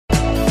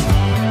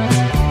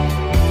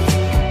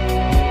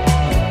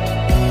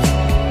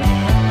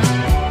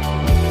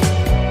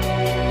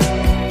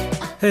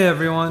Hey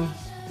everyone,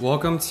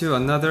 welcome to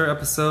another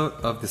episode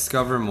of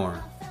Discover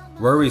More,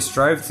 where we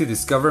strive to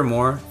discover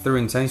more through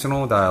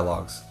intentional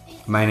dialogues.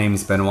 My name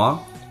is Benoit.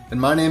 And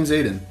my name's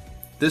Aiden.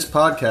 This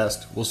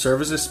podcast will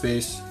serve as a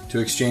space to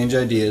exchange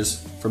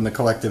ideas from the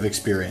collective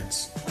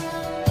experience.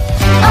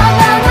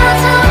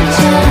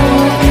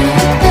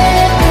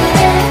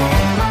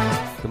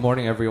 Good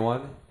morning,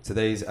 everyone.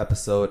 Today's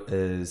episode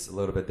is a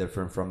little bit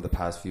different from the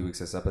past few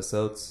weeks'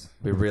 episodes.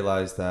 We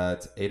realized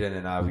that Aiden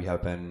and I, we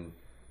have been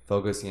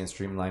focusing and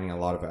streamlining a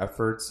lot of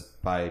efforts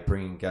by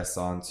bringing guests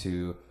on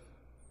to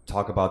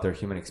talk about their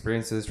human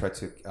experiences, try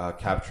to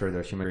capture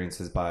their human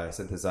experiences by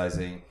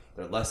synthesizing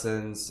their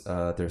lessons,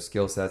 their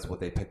skill sets,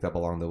 what they picked up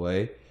along the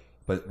way.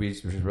 But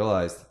we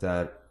realized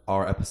that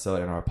our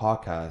episode and our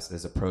podcast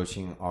is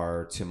approaching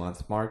our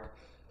 2-month mark.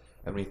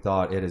 And we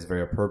thought it is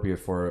very appropriate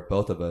for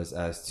both of us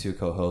as two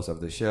co-hosts of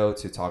the show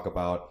to talk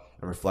about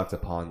and reflect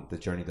upon the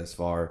journey thus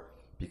far,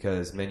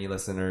 because many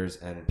listeners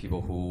and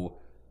people who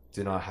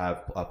do not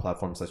have a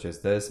platform such as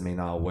this may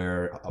not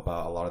aware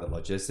about a lot of the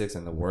logistics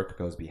and the work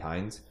goes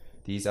behind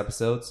these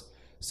episodes.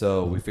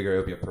 So we figured it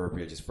would be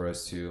appropriate just for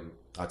us to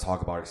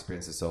talk about our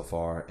experiences so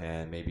far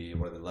and maybe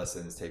what are the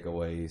lessons,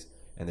 takeaways,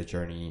 and the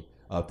journey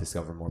of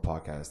Discover More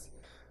podcast.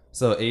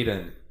 So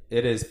Aiden,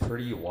 it is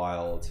pretty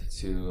wild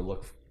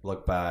to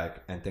look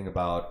back and think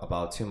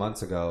about 2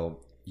 months ago,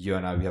 you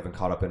and I, we haven't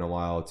caught up in a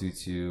while due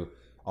to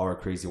our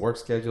crazy work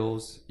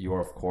schedules. You are,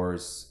 of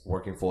course,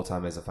 working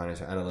full-time as a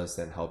financial analyst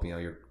and helping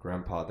out your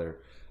grandfather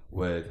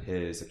with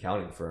his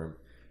accounting firm.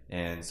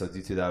 And so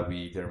due to that,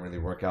 we didn't really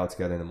work out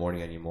together in the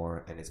morning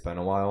anymore. And it's been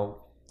a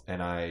while.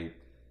 And I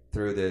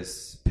threw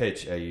this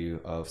pitch at you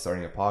of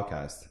starting a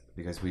podcast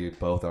because we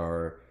both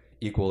are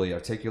equally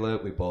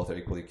articulate. We both are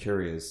equally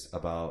curious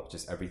about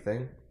just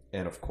everything.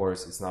 And of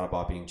course, it's not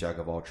about being jack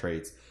of all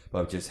trades,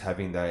 but just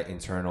having that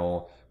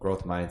internal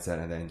growth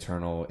mindset and that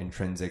internal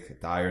intrinsic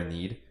dire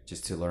need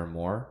just to learn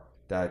more,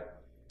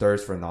 that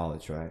thirst for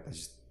knowledge, right?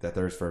 That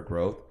thirst for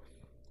growth.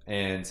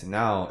 And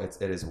now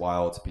it is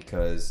wild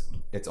because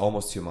it's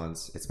almost 2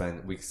 months. It's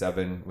been week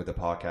 7 with the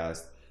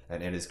podcast,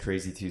 and it is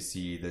crazy to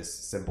see this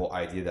simple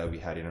idea that we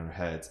had in our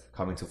heads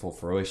coming to full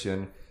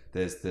fruition.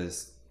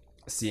 This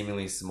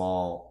seemingly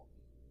small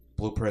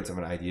blueprint of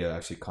an idea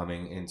actually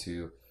coming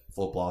into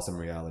full blossom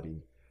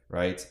reality,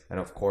 right? And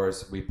of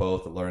course, we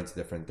both learned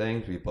different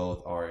things. We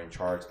both are in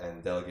charge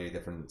and delegate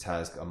different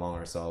tasks among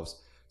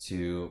ourselves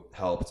to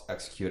help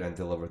execute and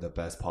deliver the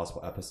best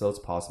possible episodes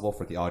possible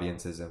for the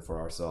audiences and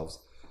for ourselves.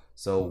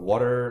 So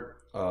what are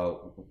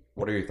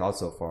your thoughts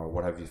so far?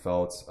 What have you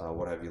felt?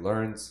 What have you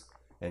learned?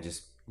 And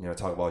just,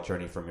 talk about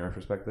journey from your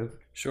perspective.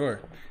 Sure.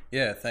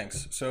 Yeah,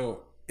 thanks.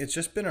 So it's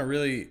just been a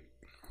really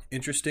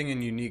interesting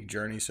and unique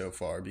journey so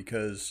far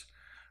because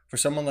for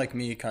someone like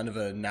me, kind of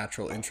a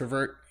natural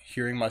introvert,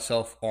 hearing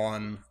myself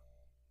on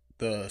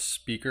the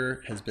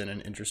speaker has been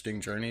an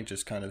interesting journey,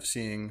 just kind of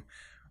seeing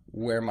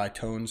where my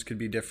tones could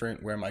be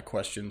different, where my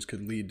questions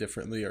could lead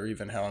differently, or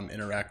even how I'm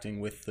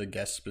interacting with the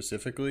guest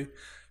specifically.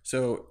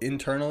 So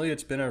internally,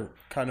 it's been a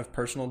kind of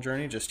personal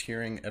journey, just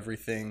hearing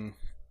everything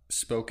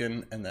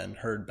spoken and then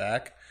heard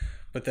back.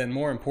 But then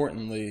more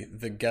importantly,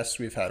 the guests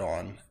we've had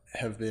on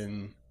have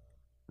been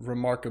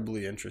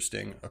remarkably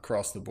interesting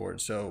across the board.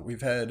 So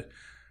we've had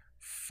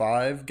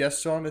 5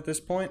 guests on at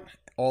this point,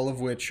 all of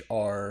which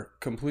are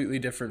completely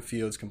different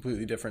fields,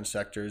 completely different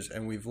sectors,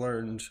 and we've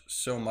learned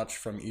so much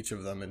from each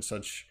of them in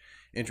such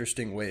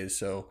interesting ways.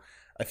 So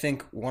I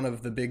think one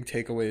of the big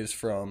takeaways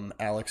from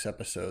Alex's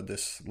episode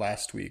this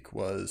last week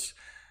was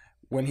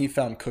when he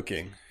found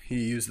cooking,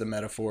 he used the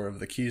metaphor of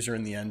the keys are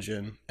in the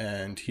engine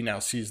and he now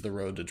sees the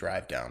road to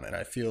drive down. And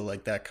I feel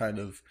like that kind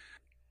of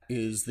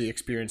is the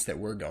experience that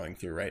we're going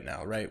through right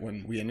now, right?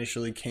 When we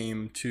initially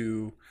came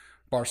to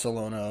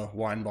Barcelona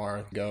wine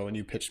bar and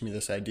you pitched me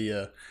this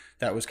idea,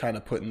 that was kind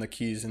of putting the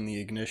keys in the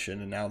ignition.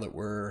 And now that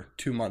we're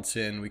 2 months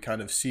in, we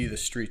kind of see the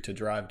street to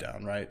drive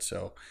down, right?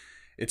 So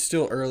it's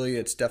still early.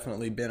 It's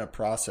definitely been a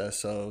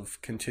process of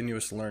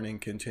continuous learning,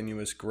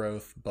 continuous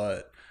growth,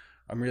 but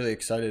I'm really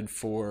excited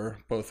for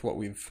both what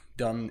we've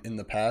done in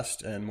the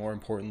past and more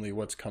importantly,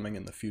 what's coming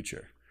in the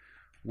future.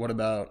 What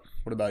about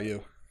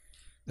you?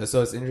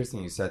 So it's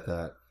interesting you said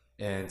that.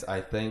 And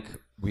I think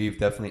we've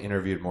definitely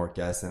interviewed more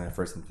guests than I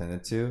first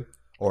intended to,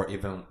 or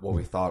even what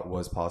we thought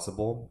was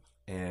possible.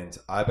 And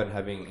I've been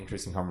having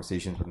interesting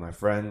conversations with my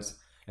friends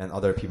and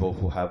other people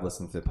who have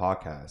listened to the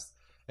podcast.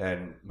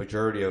 And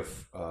majority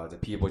of the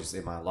people just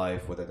in my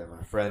life, whether they're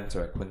my friends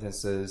or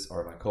acquaintances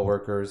or my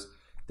coworkers,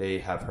 they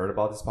have heard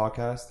about this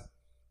podcast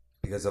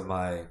because of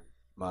my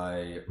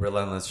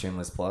relentless,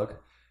 shameless plug.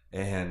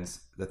 And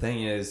the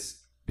thing is,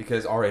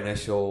 because our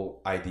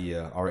initial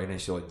idea, our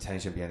initial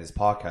intention behind this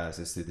podcast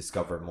is to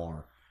discover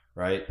more,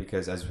 right?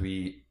 Because as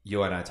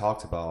you and I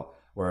talked about,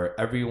 where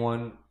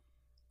everyone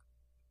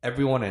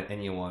and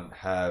anyone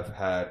have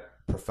had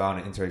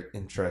profound and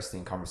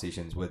interesting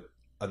conversations with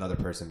another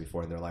person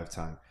before in their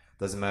lifetime.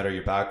 Doesn't matter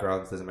your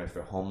backgrounds, doesn't matter if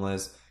you're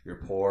homeless, you're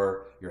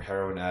poor, you're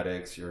heroin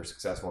addicts, you're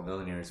successful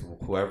millionaires,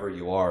 whoever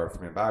you are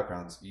from your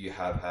backgrounds, you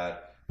have had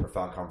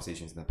profound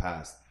conversations in the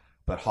past.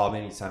 but how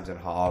many times and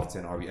how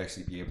often are we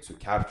actually be able to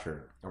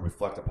capture and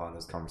reflect upon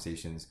those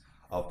conversations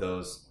of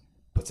those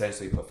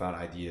potentially profound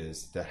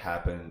ideas that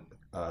happen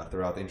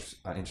throughout the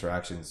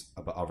interactions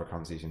of our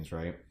conversations,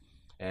 right?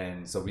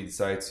 And so we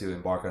decided to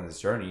embark on this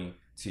journey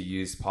to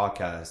use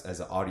podcasts as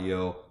an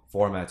audio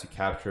format to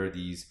capture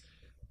these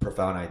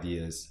profound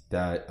ideas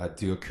that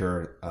do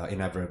occur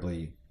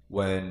inevitably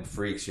when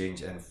free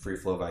exchange and free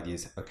flow of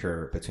ideas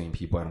occur between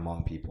people and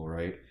among people,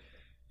 right?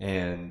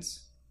 And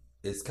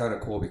it's kind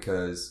of cool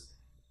because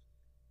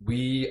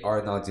we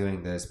are not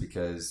doing this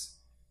because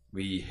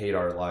we hate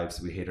our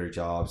lives, we hate our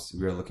jobs.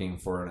 We're looking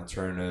for an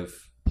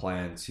alternative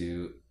plan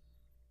to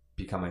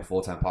become a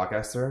full-time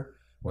podcaster.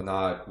 We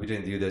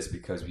didn't do this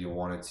because we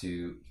wanted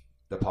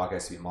the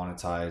podcast to be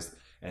monetized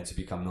and to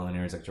become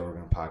millionaires like Joe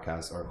Rogan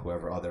Podcast or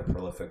whoever other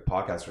prolific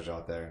podcasters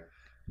out there.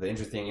 The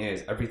interesting thing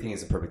is everything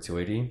is in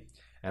perpetuity.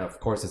 And of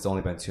course, it's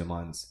only been 2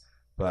 months,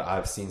 but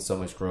I've seen so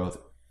much growth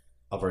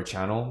of our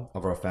channel,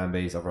 of our fan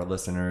base, of our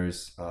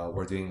listeners.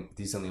 We're doing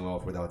decently well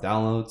with our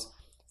downloads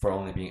for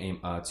only being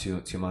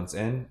 2 months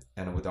in.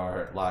 And with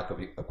our lack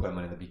of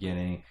equipment in the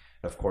beginning,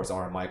 of course,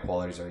 our mic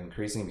qualities are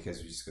increasing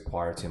because we just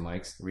acquired 2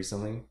 mics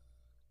recently.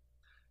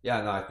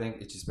 Yeah, no, I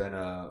think it's just been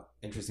an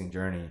interesting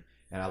journey.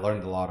 And I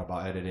learned a lot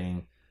about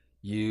editing.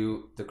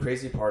 The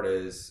crazy part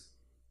is,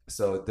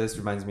 so this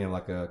reminds me of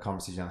like a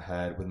conversation I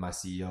had with my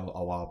CEO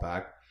a while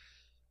back.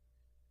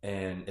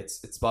 And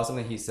it's about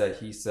something he said.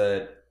 He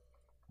said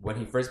when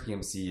he first became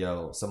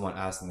CEO, someone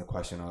asked him the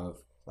question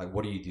of like,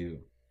 what do you do?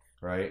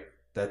 Right?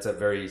 That's a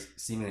very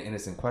seemingly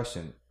innocent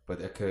question, but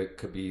it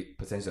could be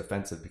potentially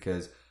offensive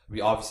because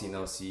we obviously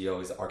know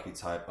CEO is the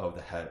archetype of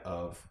the head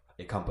of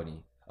a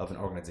company, of an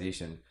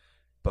organization.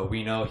 But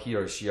we know he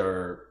or she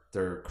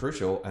they're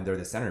crucial and they're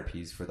the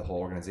centerpiece for the whole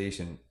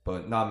organization.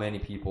 But not many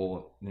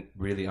people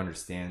really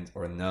understand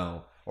or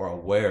know or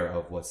aware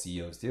of what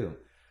CEOs do.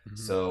 Mm-hmm.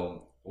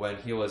 So when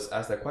he was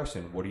asked that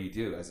question, what do you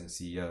do as a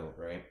CEO,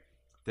 right?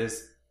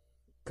 This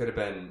could have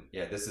been,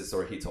 this is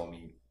sort of he told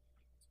me.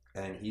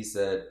 And he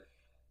said,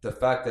 the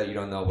fact that you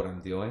don't know what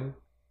I'm doing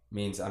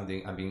means I'm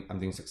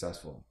being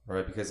successful,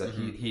 right? Because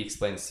he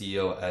explained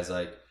CEO as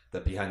like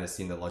the behind the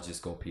scene, the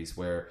logistical piece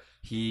where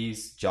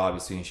his job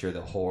is to ensure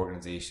the whole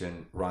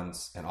organization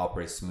runs and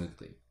operates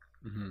smoothly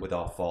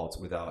without faults,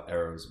 without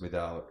errors,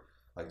 without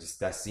like just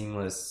that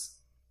seamless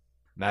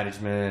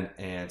management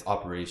and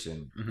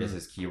operation is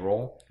his key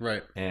role.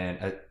 Right.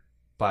 And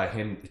by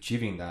him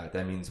achieving that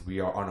means we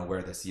are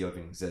unaware that CEO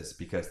even exists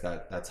because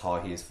that's how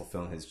he is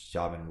fulfilling his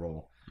job and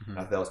role. And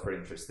I thought that was pretty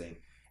interesting.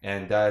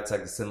 And that's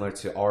like similar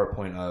to our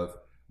point of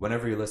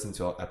whenever you listen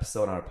to an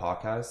episode on a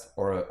podcast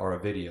or a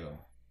video,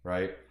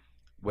 right?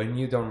 When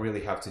you don't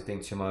really have to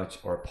think too much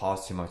or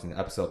pause too much in the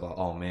episode about,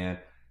 oh man,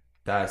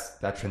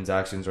 that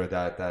transactions or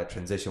that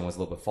transition was a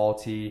little bit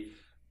faulty,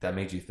 that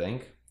made you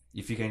think.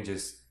 If you can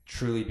just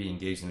truly be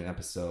engaged in an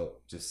episode,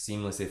 just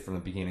seamlessly from the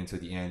beginning to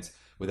the end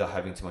without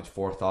having too much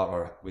forethought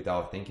or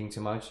without thinking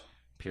too much,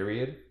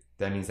 period,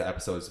 that means the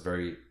episode is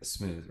very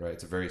smooth, right?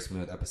 It's a very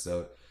smooth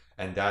episode.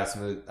 And that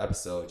smooth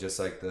episode, just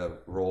like the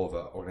role of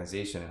an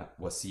organization,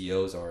 what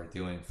CEOs are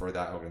doing for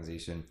that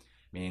organization,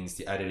 means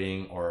the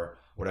editing or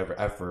whatever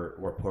effort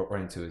we're put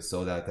into it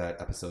so that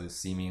episode is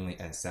seemingly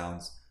and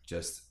sounds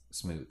just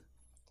smooth,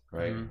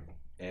 right?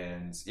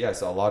 And yeah,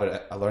 so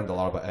I learned a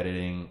lot about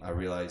editing. I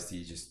realized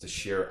the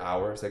sheer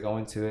hours that go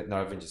into it,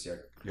 not even just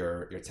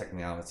your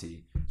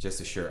technicality, just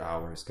the sheer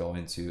hours go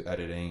into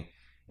editing.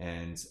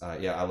 And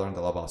I learned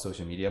a lot about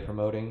social media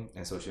promoting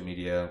and social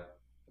media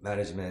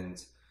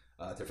management,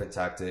 different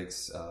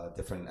tactics,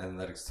 different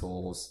analytics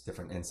tools,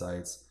 different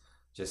insights,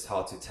 just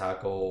how to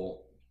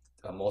tackle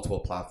multiple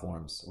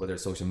platforms, whether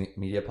social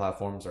media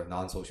platforms or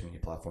non-social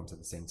media platforms at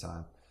the same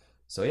time.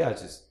 So yeah,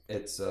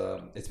 it's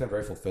been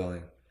very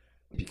fulfilling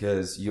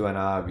because you and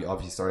I, we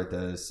obviously started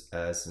this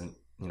as an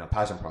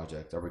passion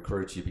project. I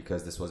recruited you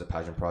because this was a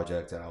passion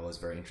project that I was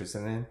very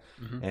interested in,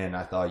 and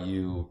I thought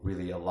you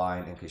really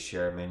aligned and could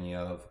share many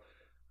of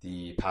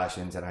the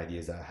passions and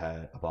ideas that I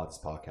had about this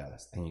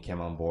podcast, and you came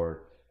on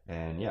board.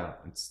 And yeah,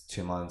 it's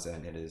 2 months,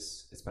 and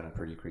it's been a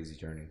pretty crazy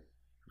journey.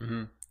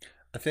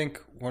 I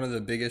think one of the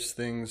biggest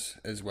things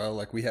as well,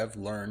 like we have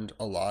learned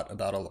a lot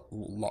about a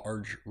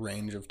large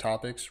range of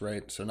topics,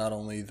 right? So not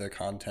only the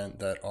content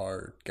that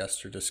our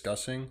guests are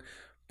discussing,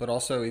 but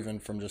also even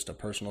from just a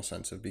personal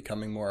sense of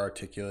becoming more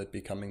articulate,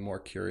 becoming more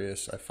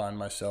curious. I find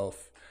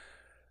myself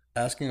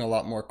asking a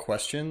lot more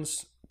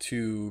questions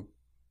to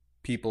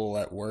people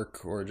at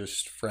work or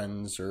just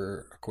friends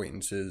or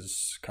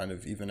acquaintances, kind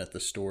of even at the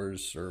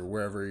stores or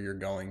wherever you're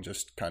going,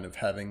 just kind of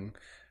having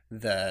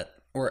that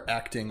or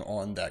acting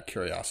on that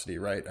curiosity,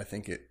 right? I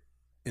think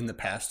in the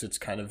past, it's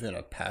kind of been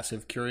a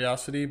passive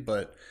curiosity,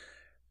 but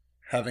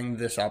having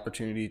this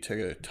opportunity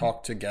to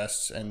talk to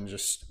guests and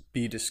just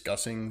be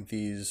discussing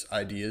these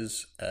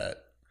ideas in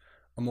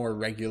a more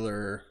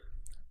regular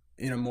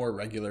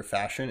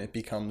fashion, it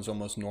becomes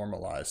almost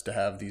normalized to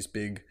have these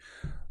big,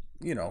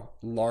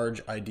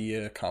 large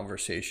idea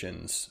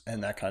conversations,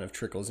 and that kind of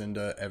trickles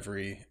into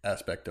every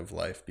aspect of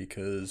life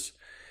because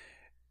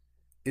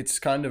it's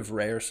kind of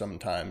rare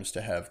sometimes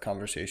to have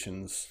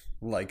conversations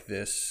like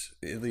this.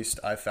 At least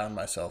I found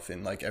myself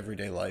in like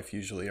everyday life,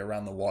 usually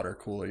around the water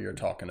cooler, you're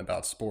talking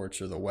about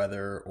sports or the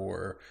weather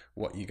or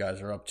what you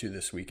guys are up to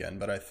this weekend.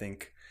 But I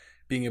think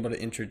being able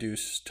to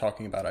introduce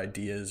talking about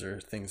ideas or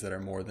things that are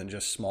more than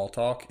just small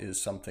talk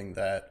is something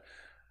that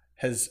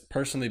has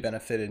personally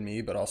benefited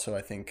me, but also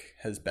I think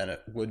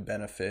would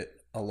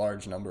benefit a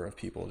large number of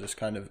people. Just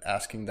kind of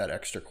asking that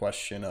extra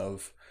question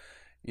of,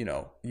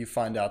 you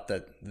find out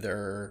that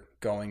they're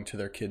going to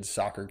their kid's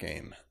soccer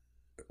game,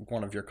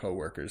 one of your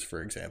coworkers,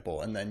 for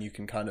example, and then you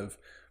can kind of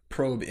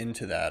probe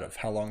into that of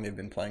how long they've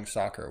been playing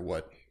soccer,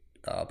 what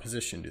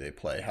position do they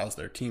play, how's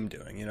their team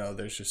doing.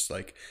 There's just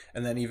like,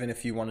 and then even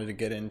if you wanted to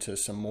get into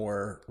some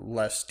more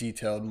less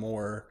detailed,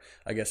 more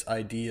I guess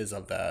ideas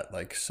of that,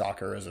 like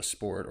soccer as a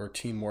sport or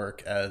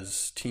teamwork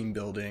as team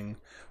building,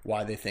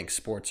 why they think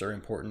sports are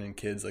important in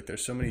kids, like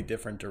there's so many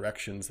different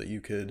directions that you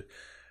could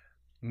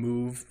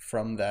move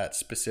from that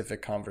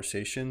specific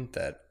conversation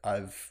that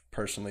I've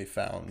personally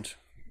found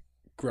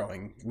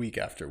growing week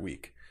after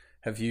week.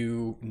 Have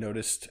you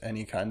noticed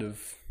any kind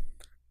of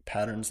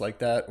patterns like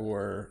that,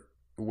 or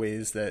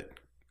ways that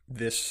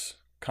this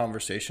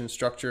conversation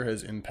structure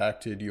has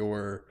impacted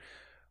your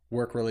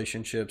work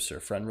relationships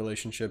or friend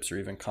relationships or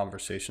even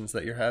conversations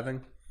that you're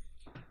having?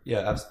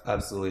 Yeah,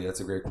 absolutely. That's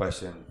a great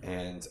question.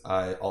 And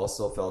I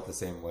also felt the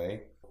same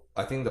way.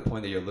 I think the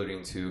point that you're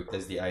alluding to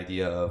is the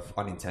idea of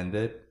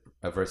unintended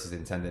versus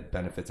intended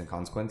benefits and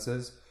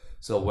consequences.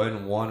 So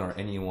when one or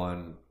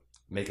anyone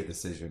make a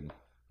decision,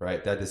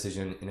 right, that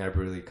decision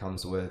inevitably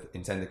comes with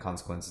intended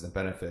consequences, and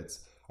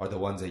benefits are the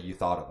ones that you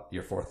thought of,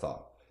 your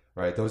forethought,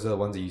 right? Those are the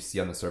ones that you see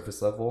on the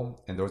surface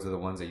level, and those are the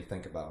ones that you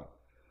think about.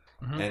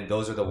 Mm-hmm. And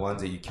those are the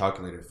ones that you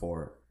calculated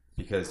for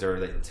because they're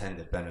the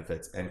intended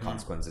benefits and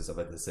consequences of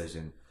a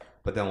decision.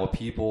 But then what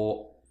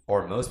people,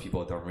 or most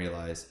people, don't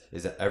realize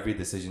is that every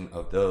decision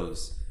of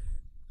those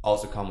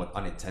also come with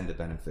unintended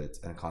benefits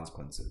and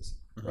consequences,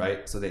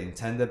 right? So the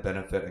intended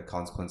benefit and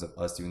consequence of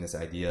us doing this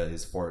idea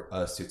is for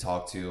us to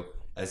talk to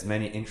as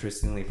many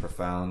interestingly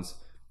profound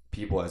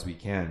people as we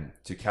can,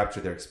 to capture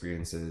their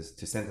experiences,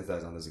 to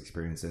synthesize on those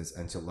experiences,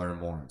 and to learn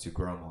more, to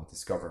grow more,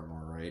 discover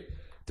more, right?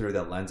 Through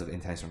the lens of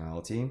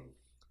intentionality.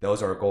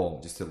 Those are our goal,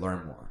 just to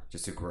learn more,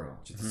 just to grow,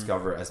 to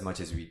discover as much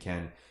as we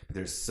can. But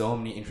there's so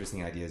many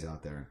interesting ideas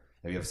out there,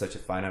 and we have such a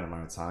finite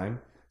amount of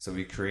time. So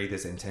we create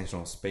this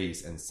intentional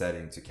space and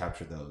setting to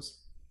capture those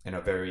in a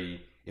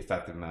very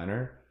effective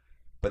manner.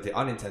 But the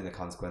unintended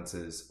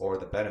consequences or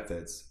the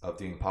benefits of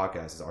doing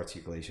podcasts is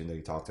articulation that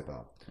you talked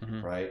about,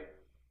 right?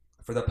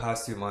 For the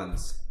past 2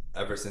 months,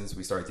 ever since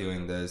we started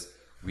doing this,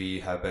 we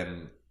have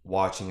been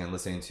watching and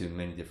listening to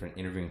many different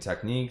interviewing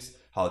techniques,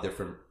 how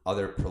different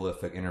other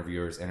prolific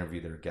interviewers interview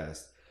their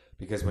guests.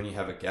 Because when you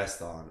have a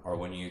guest on, or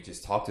when you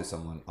just talk to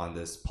someone on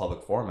this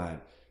public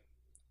format,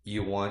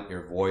 you want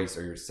your voice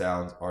or your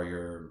sound or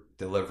your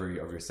delivery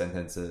of your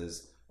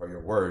sentences or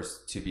your words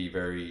to be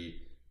very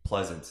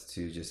pleasant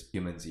to just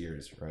humans'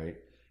 ears, right?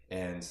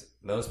 And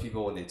most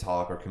people, when they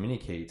talk or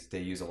communicate, they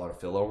use a lot of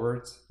filler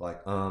words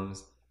like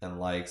ums and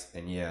likes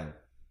and yeah.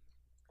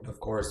 Of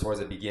course,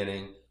 towards the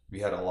beginning, we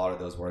had a lot of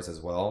those words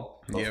as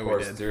well. But of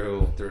course,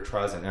 through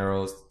trials and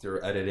errors,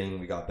 through editing,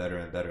 we got better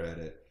and better at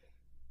it.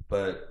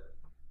 But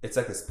it's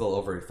like a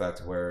spillover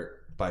effect where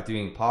by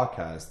doing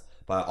podcasts,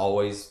 by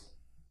always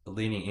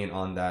leaning in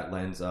on that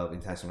lens of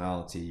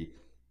intentionality,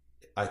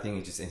 I think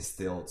it just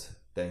instilled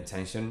the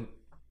intention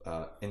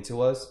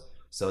into us,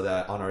 so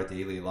that on our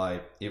daily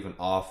life, even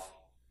off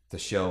the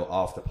show,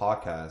 off the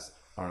podcast,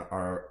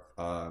 our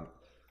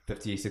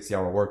 50-60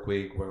 hour work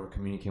week, where we're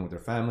communicating with our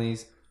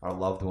families, our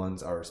loved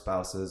ones, our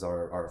spouses,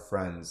 our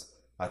friends,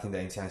 I think the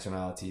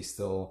intentionality is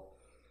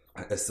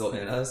still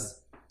in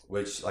us,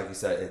 which, like you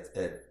said,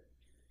 it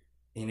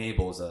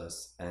enables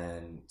us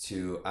and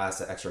to ask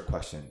the extra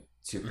question,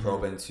 to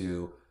probe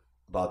into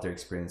about their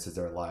experiences,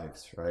 their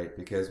lives, right?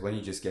 Because when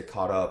you just get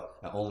caught up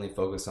and only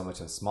focus so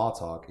much on small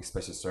talk,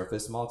 especially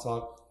surface small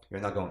talk, you're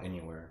not going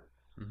anywhere.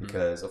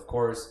 Because of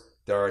course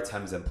there are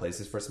times and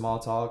places for small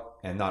talk,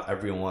 and not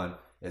everyone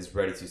is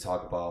ready to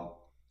talk about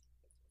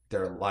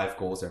their life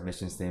goals, their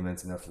mission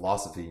statements, and their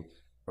philosophy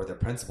or their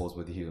principles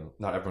with you.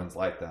 Not everyone's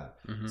like that.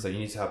 So you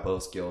need to have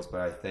both skills.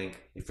 But I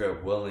think if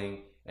you're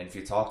willing, and if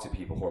you talk to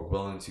people who are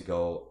willing to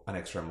go an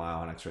extra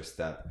mile, an extra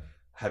step,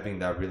 having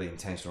that really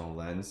intentional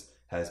lens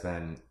has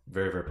been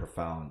very, very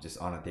profound, just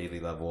on a daily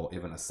level,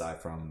 even aside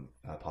from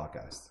a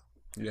podcast.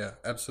 Yeah,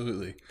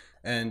 absolutely.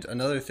 And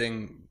another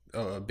thing,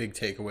 a big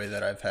takeaway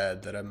that I've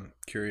had that I'm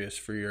curious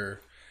for your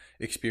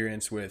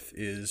experience with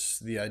is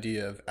the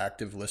idea of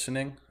active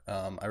listening.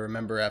 I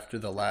remember after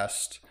the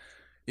last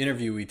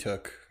interview we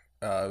took,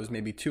 it was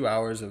maybe 2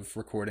 hours of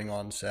recording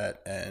on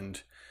set,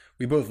 and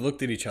we both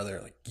looked at each other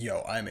like,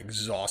 yo, I'm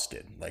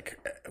exhausted.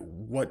 Like,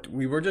 what,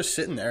 we were just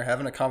sitting there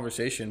having a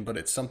conversation, but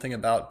it's something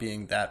about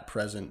being that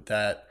present,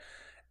 that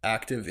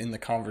active in the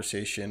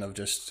conversation of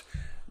just,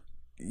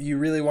 you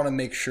really want to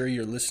make sure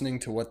you're listening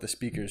to what the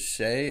speakers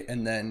say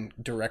and then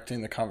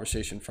directing the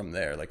conversation from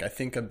there. Like, I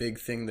think a big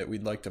thing that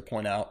we'd like to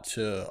point out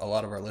to a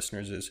lot of our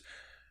listeners is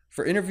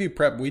For interview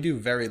prep, we do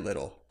very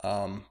little.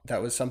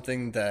 That was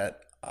something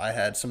that I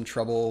had some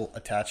trouble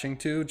attaching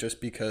to, just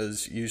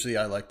because usually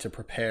I like to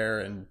prepare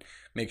and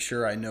make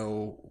sure I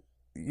know,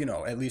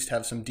 at least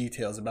have some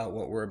details about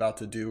what we're about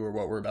to do or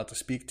what we're about to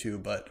speak to.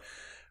 But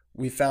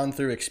we found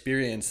through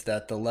experience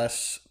that the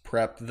less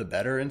prep, the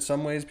better in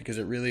some ways, because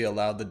it really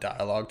allowed the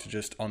dialogue to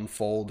just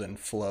unfold and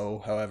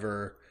flow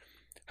however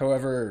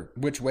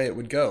which way it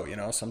would go.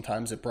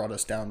 Sometimes it brought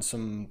us down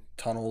some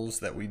tunnels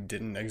that we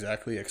didn't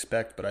exactly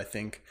expect, but I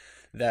think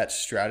that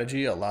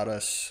strategy allowed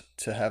us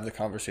to have the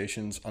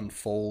conversations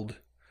unfold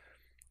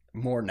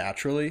more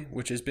naturally,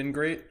 which has been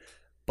great.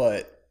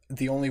 But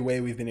the only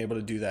way we've been able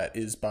to do that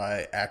is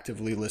by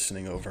actively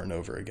listening over and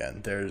over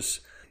again.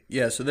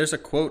 So there's a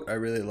quote I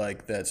really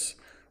like that's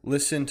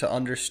listen to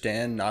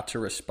understand, not to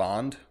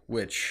respond,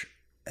 which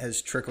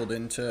has trickled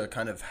into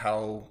kind of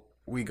how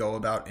we go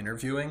about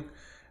interviewing,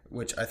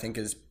 which I think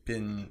has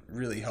been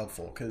really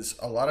helpful, because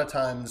a lot of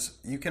times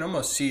you can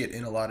almost see it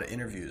in a lot of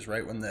interviews,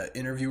 right? When the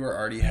interviewer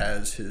already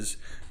has his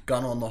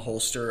gun on the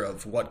holster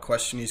of what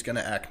question he's going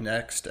to ask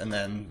next, and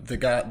then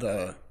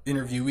the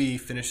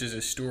interviewee finishes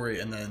his story,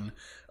 and then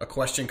a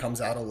question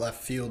comes out of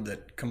left field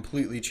that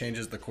completely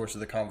changes the course of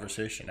the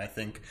conversation. I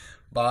think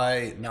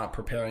by not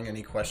preparing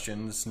any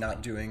questions,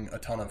 not doing a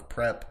ton of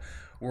prep,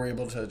 we're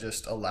able to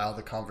just allow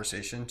the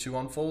conversation to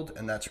unfold,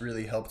 and that's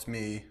really helped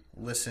me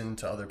listen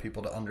to other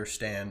people to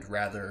understand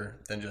rather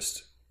than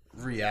just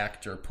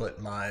react or put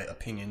my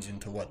opinions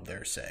into what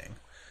they're saying.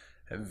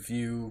 Have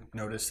you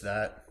noticed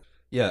that?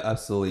 Yeah,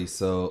 absolutely.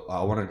 So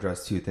I want to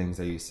address two things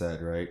that you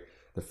said, right?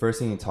 The first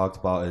thing you talked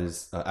about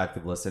is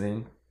active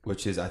listening,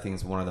 which I think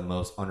is one of the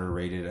most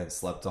underrated and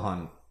slept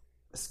on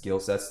skill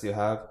sets to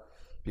have.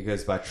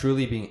 Because by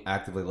truly being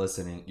actively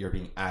listening, you're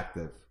being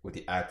active with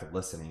the act of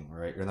listening,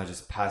 right? You're not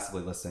just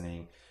passively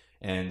listening.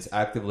 And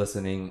active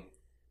listening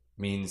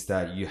means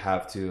that you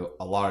have to,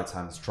 a lot of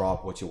times,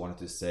 drop what you wanted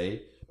to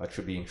say by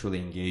being truly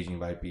engaging,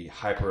 by being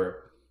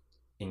hyper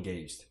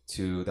engaged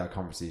to that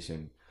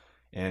conversation.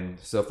 And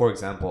so, for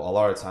example, a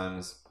lot of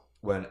times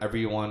when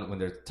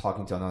they're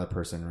talking to another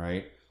person,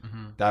 right?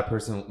 Mm-hmm. That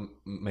person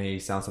may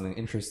sound something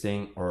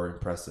interesting or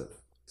impressive,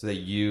 so that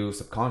you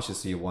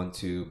subconsciously want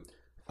to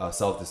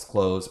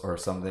self-disclose or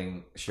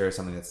share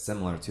something that's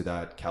similar to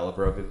that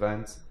caliber of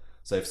event.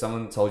 So if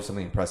someone told you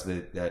something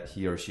impressive that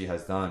he or she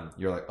has done,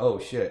 you're like, oh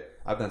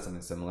shit, I've done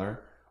something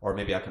similar, or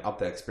maybe I can up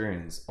that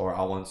experience, or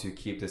I want to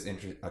keep this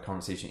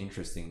conversation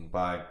interesting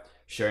by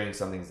sharing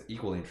something that's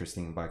equally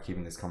interesting by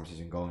keeping this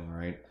conversation going,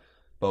 right?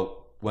 But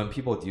when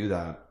people do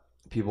that,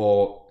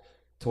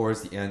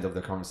 towards the end of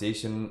the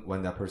conversation,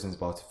 when that person's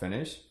about to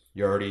finish,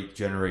 you're already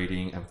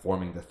generating and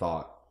forming the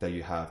thought that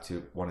you have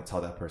to want to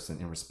tell that person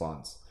in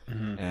response.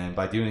 Mm-hmm. And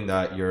by doing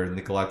that, you're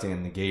neglecting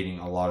and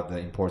negating a lot of the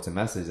important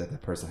message that the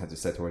person had to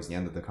say towards the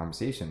end of the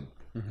conversation.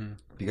 Mm-hmm.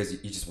 Because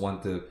you just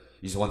want to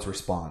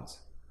respond.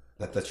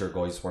 That's your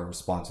goal. You just want to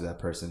respond to that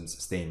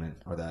person's statement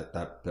or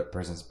that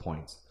person's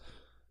point.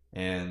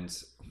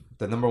 And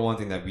the number one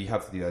thing that we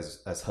have to do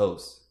as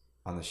hosts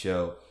on the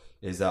show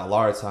is that a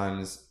lot of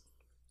times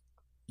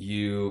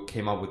you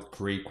came up with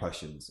great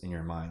questions in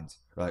your mind.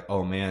 You're like,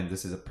 oh man,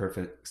 this is a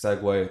perfect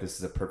segue. This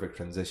is a perfect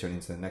transition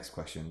into the next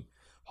question.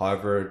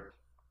 However,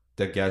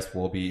 the guest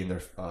will be in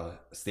their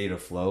state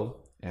of flow,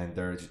 and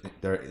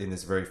they're in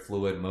this very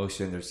fluid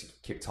motion. They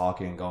just keep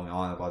talking and going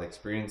on about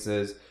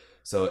experiences.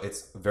 So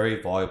it's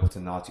very valuable to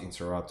not to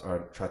interrupt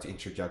or try to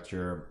interject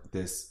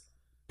this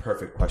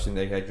perfect question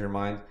that you had in your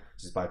mind.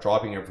 Just by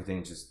dropping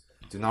everything, just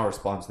do not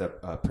respond to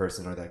that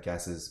person or that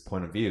guest's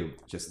point of view.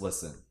 Just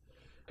listen.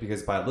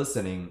 Because by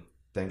listening,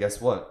 then guess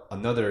what?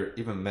 Another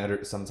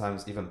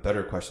sometimes even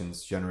better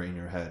questions generate in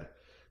your head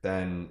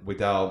than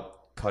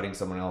without cutting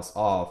someone else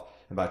off.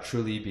 And by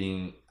truly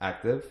being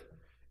active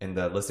in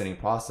the listening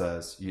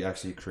process, you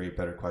actually create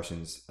better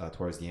questions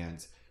towards the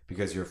end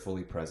because you're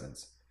fully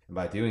present. And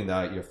by doing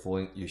that,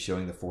 you're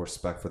showing the full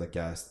respect for the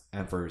guest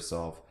and for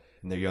yourself.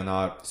 And that you're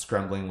not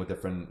scrambling with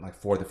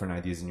four different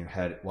ideas in your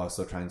head while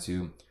still trying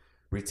to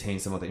retain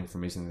some of the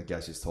information the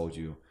guest just told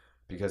you.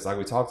 Because like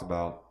we talked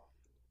about,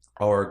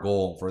 our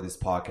goal for this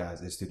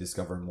podcast is to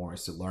discover more,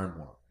 is to learn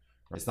more.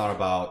 It's not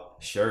about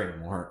sharing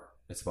more,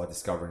 it's about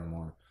discovering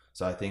more.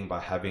 So I think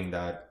by having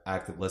that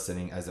active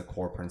listening as a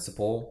core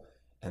principle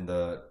and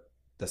the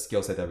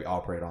skill set that we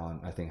operate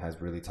on, I think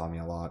has really taught me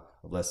a lot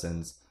of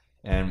lessons.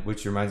 And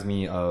which reminds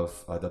me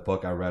of the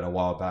book I read a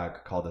while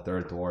back called The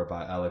Third Door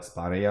by Alex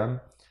Banayan.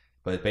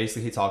 But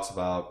basically he talks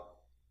about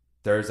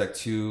there's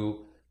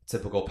two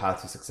typical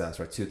paths to success,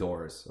 right? Two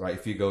doors, right?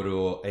 If you go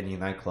to any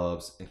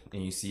nightclubs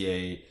and you see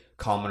a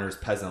commoner's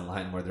peasant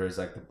line where there's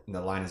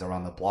the line is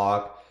around the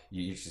block,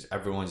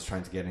 everyone's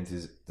trying to get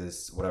into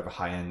this whatever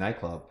high-end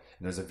nightclub,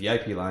 and there's a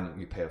VIP line,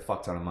 you pay a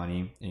fuck ton of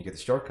money and you get the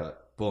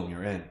shortcut, boom,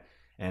 you're in.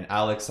 And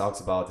Alex talks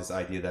about this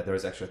idea that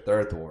there's actually a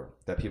third door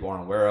that people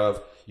aren't aware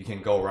of. You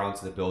can go around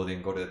to the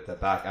building, go to the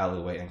back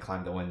alleyway and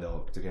climb the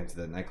window to get into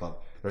the nightclub.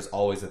 There's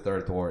always a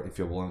third door if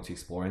you're willing to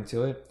explore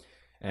into it.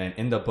 And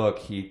in the book,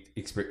 he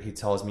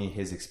tells me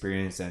his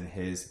experience and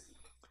his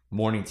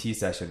morning tea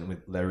session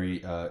with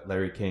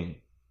Larry King,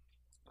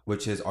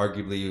 which is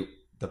arguably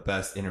the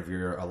best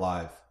interviewer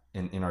alive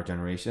in our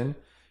generation.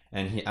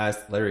 And he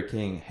asked Larry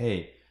King,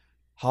 hey,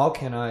 how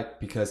can I,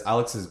 because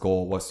Alex's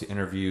goal was to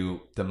interview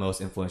the most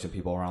influential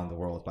people around the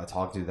world by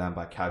talking to them,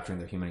 by capturing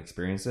their human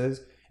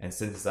experiences and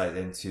synthesize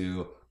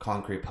into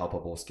concrete,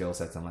 palpable skill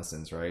sets and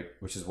lessons, right?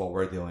 Which is what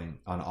we're doing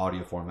on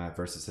audio format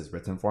versus his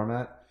written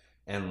format.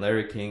 And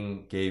Larry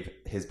King gave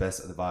his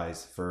best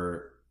advice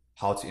for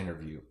how to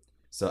interview.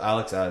 So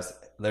Alex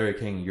asked, Larry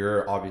King,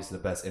 you're obviously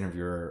the best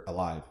interviewer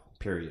alive,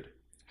 period.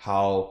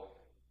 How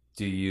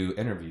do you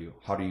interview?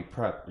 How do you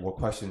prep? What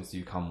questions do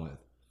you come with?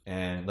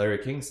 And Larry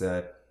King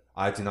said,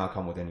 I do not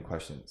come with any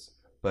questions,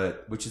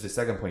 but which is the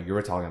second point you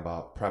were talking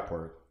about, prep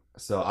work.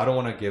 So I don't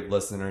want to give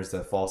listeners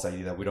the false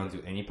idea that we don't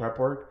do any prep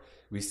work.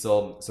 We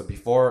still, so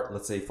before,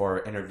 let's say for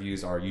our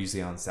interviews are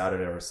usually on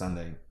Saturday or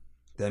Sunday.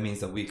 That means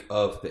the week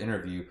of the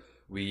interview,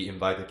 we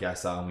invite the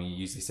guests out and we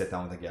usually sit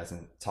down with the guests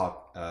and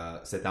talk,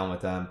 sit down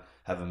with them,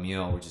 have a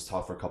meal, or just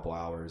talk for a couple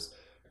hours.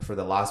 For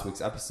the last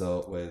week's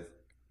episode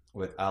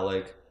with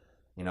Alec,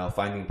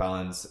 finding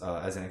balance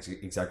as an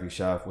executive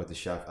chef with the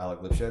chef Alec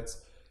Lipschitz.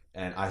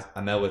 And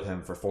I met with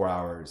him for 4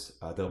 hours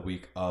the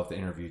week of the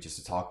interview just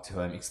to talk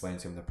to him, explain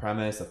to him the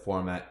premise, the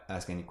format,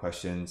 ask any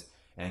questions,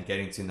 and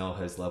getting to know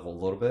his level a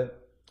little bit.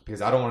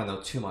 Because I don't want to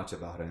know too much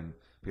about him,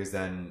 because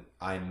then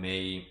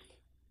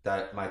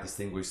that might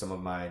distinguish some of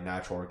my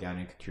natural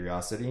organic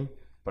curiosity,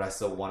 but I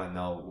still want to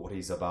know what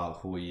he's about,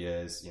 who he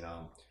is,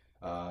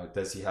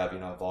 does he have,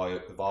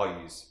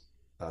 values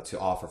to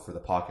offer for the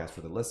podcast,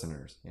 for the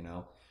listeners,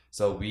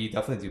 So we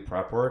definitely do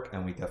prep work,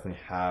 and we definitely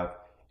have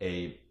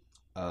a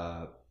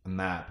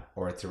map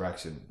or a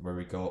direction where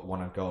we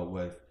want to go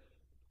with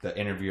the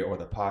interview or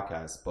the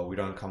podcast, but we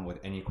don't come with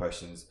any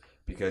questions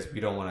because we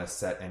don't want to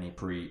set any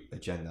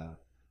pre-agenda.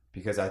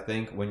 Because I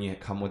think when you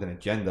come with an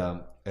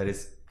agenda, it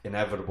is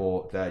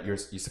inevitable that you're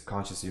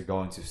subconsciously you're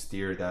going to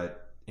steer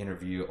that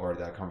interview or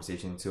that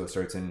conversation to a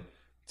certain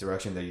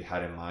direction that you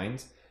had in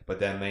mind, but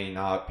that may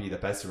not be the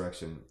best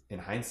direction in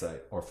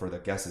hindsight or for the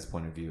guest's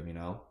point of view,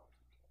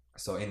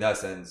 So in that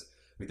sense,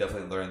 we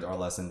definitely learned our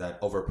lesson that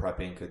over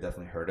prepping could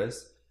definitely hurt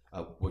us,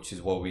 which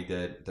is what we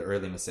did, the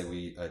early mistake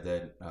we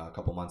did a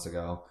couple months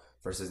ago,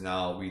 versus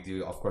now we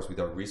do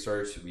our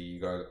research.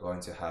 We are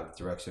going to have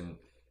direction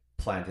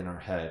planned in our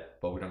head,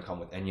 but we don't come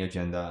with any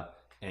agenda,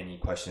 any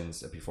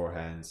questions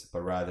beforehand,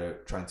 but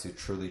rather trying to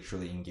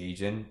truly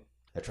engage in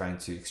and trying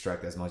to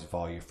extract as much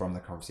value from the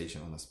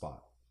conversation on the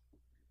spot.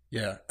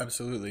 Yeah,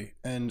 absolutely.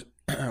 And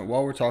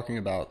while we're talking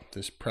about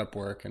this prep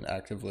work and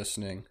active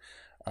listening,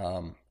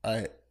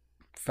 I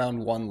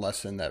found one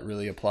lesson that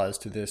really applies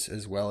to this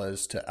as well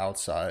as to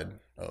outside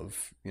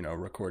of,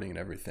 recording and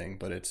everything,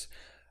 but it's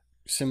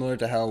similar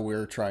to how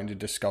we're trying to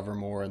discover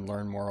more and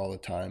learn more all the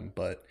time,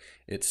 but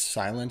it's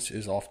silence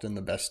is often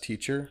the best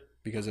teacher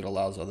because it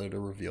allows others to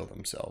reveal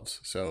themselves.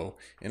 So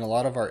in a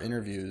lot of our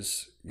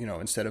interviews,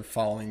 instead of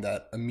following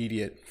that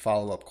immediate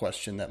follow-up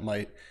question that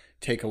might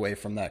take away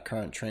from that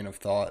current train of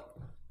thought,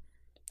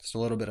 just a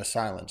little bit of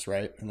silence,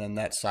 right? And then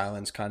that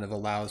silence kind of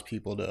allows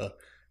people to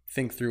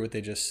think through what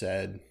they just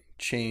said,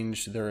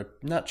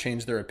 not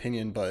change their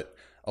opinion, but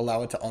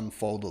allow it to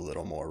unfold a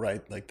little more,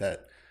 right? Like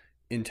that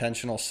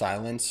intentional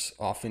silence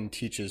often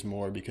teaches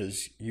more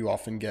because you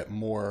often get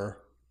more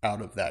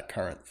out of that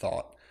current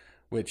thought,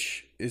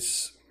 which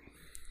is,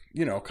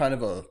 kind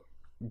of a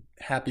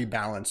happy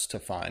balance to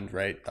find,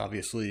 right?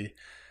 Obviously,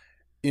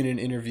 in an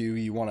interview,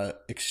 you want to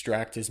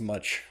extract as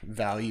much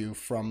value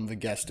from the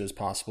guest as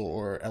possible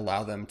or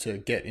allow them to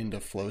get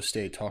into flow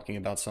state talking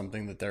about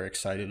something that they're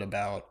excited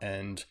about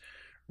and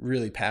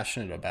really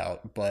passionate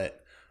about.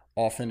 But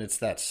often it's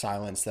that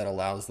silence that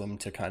allows them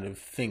to kind of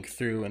think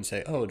through and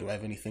say, oh, do I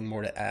have anything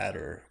more to add,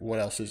 or what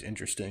else is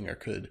interesting or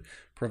could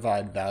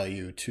provide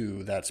value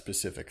to that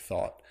specific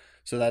thought.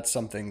 So that's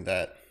something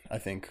that I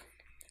think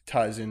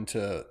ties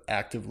into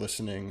active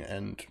listening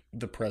and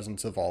the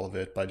presence of all of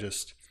it by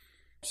just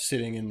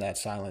sitting in that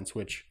silence,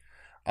 which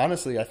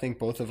honestly, I think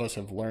both of us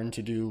have learned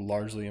to do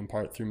largely in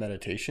part through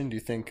meditation. Do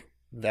you think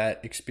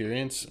that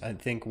experience, I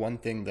think one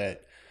thing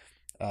that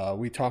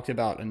we talked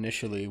about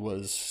initially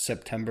was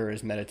September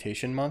is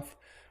meditation month,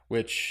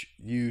 which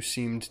you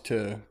seemed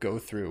to go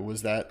through.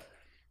 Was that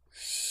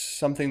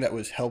something that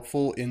was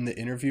helpful in the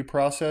interview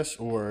process,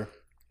 or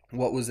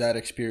what was that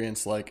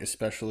experience like,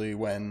 especially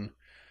when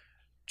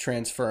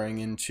transferring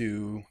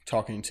into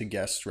talking to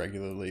guests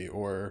regularly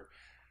or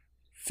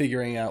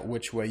figuring out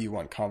which way you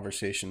want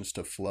conversations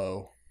to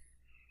flow?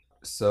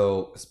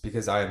 So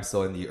because I am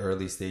still in the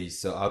early stage,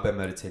 so I've been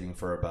meditating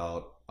for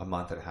about a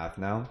month and a half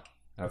now.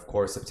 And of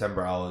course,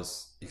 September, I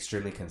was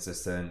extremely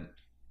consistent.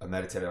 I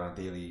meditated on a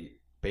daily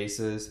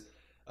basis.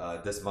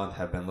 This month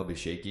have been a little bit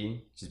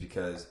shaky just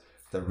because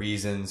the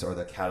reasons or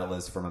the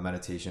catalysts for my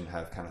meditation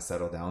have kind of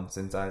settled down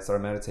since I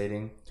started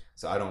meditating.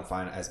 So I don't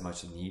find as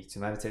much need to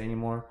meditate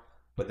anymore.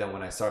 But then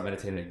when I start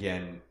meditating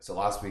again, so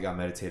last week I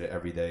meditated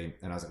every day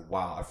and I was like,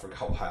 wow, I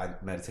forgot why I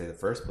meditated in the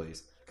first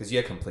place. Because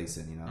you get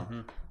complacent,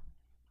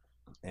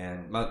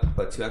 Mm-hmm.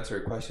 But to answer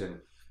your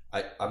question,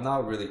 I'm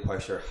not really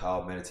quite sure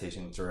how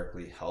meditation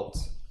directly helped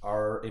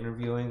our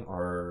interviewing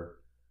or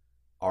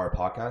our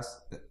podcast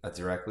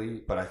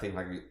directly, but I think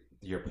like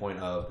your point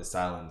of the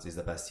silence is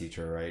the best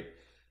teacher, right?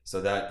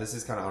 So that this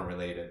is kind of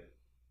unrelated,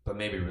 but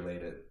maybe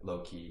related, low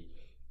key.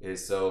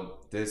 Is so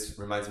this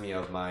reminds me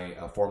of my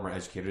former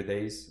educator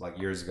days, like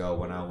years ago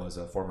when I was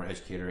a former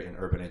educator in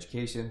urban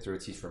education through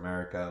Teach for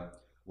America.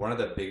 One of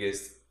the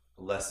biggest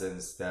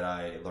lessons that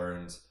I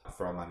learned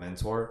from my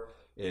mentor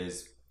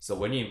is, so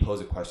when you impose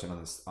a question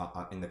on this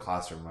in the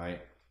classroom,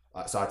 right?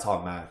 So I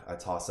taught math. I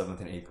taught 7th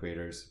and 8th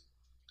graders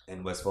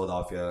in West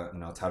Philadelphia,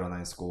 Title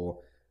IX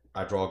school.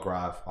 I draw a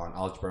graph on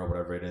algebra,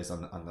 whatever it is,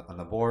 on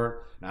the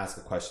board, and ask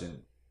a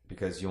question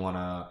because you want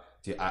to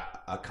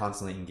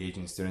constantly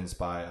engaging students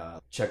by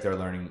check their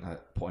learning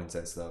points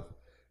and stuff.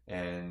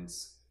 And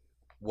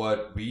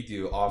what we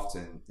do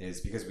often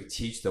is, because we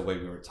teach the way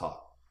we were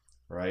taught,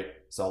 right?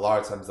 So a lot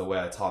of times the way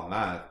I taught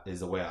math is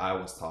the way I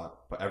was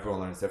taught, but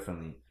everyone learns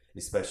differently.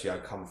 Especially I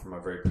come from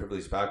a very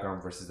privileged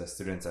background versus the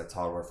students I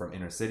taught were from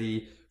inner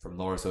city, from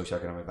lower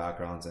socioeconomic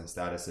backgrounds and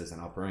statuses and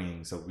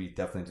upbringing. So we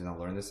definitely do not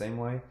learn the same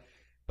way.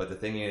 But the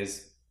thing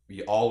is,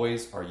 we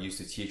always are used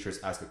to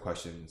teachers asking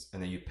questions,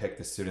 and then you pick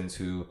the students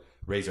who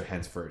raise their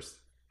hands first.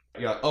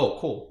 You're like, oh,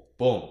 cool,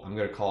 boom, I'm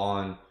going to call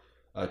on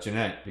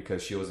Jeanette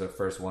because she was the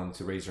first one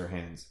to raise her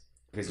hands.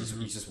 Because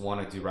you just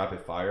want to do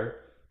rapid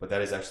fire, but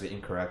that is actually the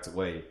incorrect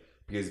way.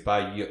 Because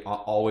by you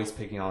always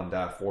picking on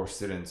that 4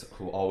 students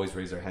who always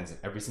raise their hands in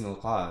every single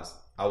class,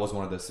 I was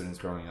one of those students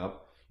growing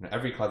up.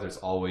 Every class there's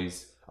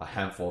always a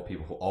handful of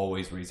people who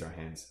always raise their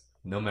hands,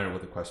 no matter what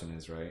the question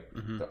is, right?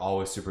 They're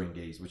always super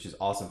engaged, which is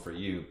awesome for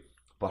you.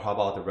 But how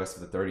about the rest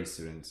of the 30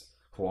 students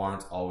who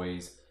aren't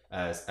always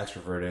as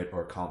extroverted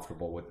or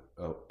comfortable with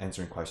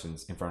answering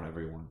questions in front of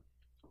everyone?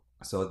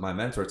 So my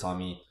mentor taught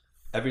me,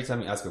 every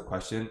time you ask a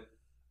question,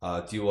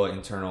 do an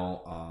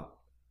internal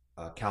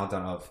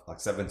countdown of like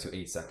 7 to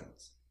 8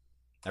 seconds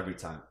every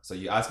time. So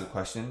you ask a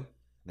question,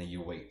 then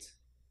you wait,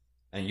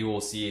 and you will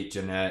see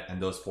Jeanette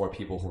and those 4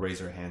 people who raise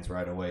their hands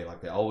right away,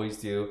 like they always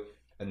do.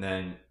 And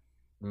then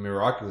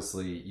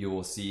miraculously, you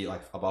will see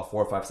like about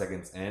 4 or 5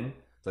 seconds in,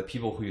 the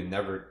people who you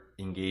never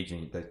engage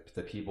in,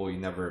 the people you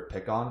never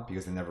pick on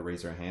because they never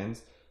raise their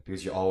hands,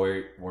 because you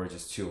always were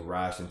just too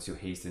rash and too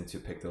hasty to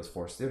pick those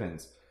 4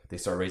 students, they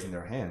start raising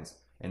their hands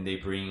and they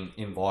bring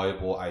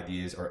invaluable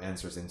ideas or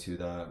answers into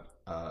the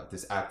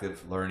this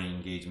active learning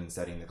engagement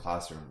setting in the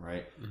classroom,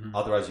 right?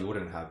 Otherwise you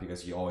wouldn't have,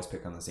 because you always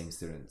pick on the same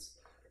students.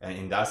 And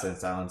in that sense,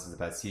 silence is the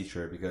best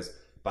teacher, because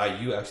by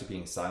you actually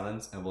being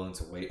silent and willing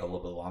to wait a little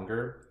bit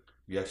longer,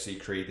 you actually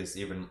create this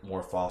even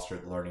more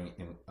fostered learning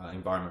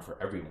environment for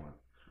everyone.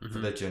 For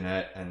the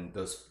Jeanette and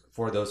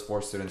for those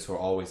 4 students who are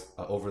always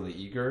overly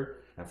eager,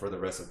 and for the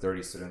rest of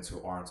 30 students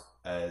who aren't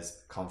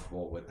as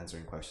comfortable with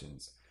answering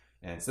questions.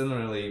 And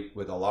similarly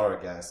with a lot of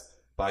our guests,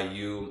 by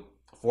you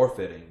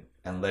forfeiting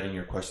and letting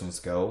your questions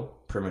go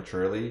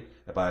prematurely,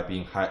 by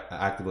being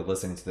actively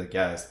listening to the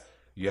guest,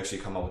 you actually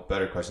come up with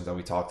better questions that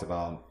we talked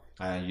about,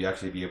 and you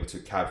actually be able to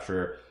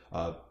capture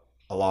a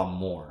lot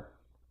more.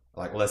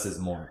 Like less is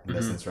more in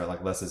that sense, right?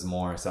 Like less is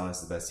more.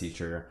 Silence is the best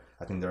teacher.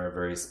 I think there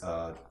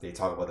are they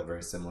talk about a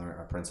very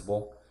similar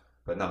principle,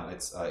 but no,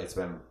 it's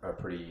been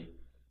pretty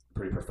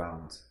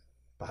profound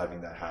by having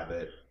that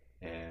habit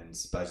and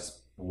by just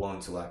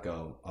willing to let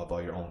go of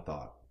all your own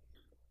thought.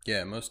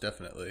 Yeah, most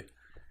definitely.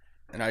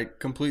 And I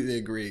completely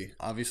agree.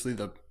 Obviously,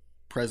 the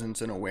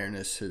presence and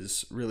awareness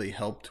has really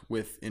helped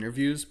with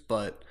interviews,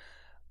 but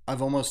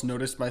I've almost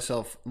noticed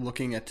myself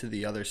looking to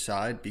the other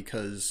side,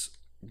 because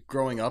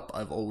growing up,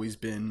 I've always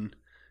been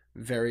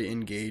very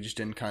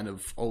engaged and kind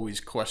of always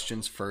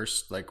questions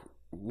first. Like,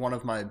 one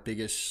of my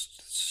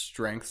biggest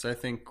strengths, I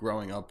think,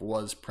 growing up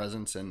was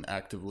presence and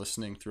active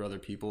listening through other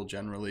people.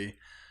 Generally,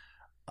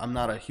 I'm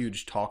not a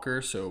huge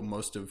talker, so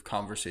most of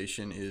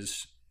conversation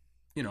is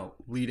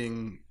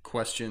leading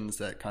questions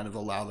that kind of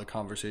allow the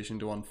conversation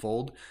to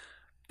unfold.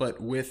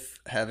 But with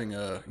having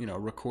a,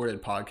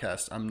 recorded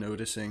podcast, I'm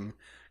noticing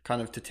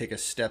kind of to take a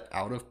step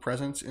out of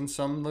presence in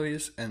some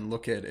ways and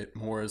look at it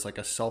more as like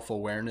a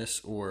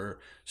self-awareness or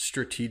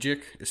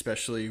strategic,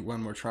 especially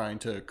when we're trying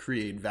to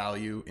create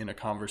value in a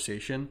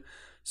conversation.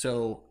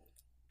 So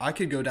I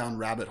could go down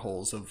rabbit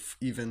holes of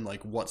even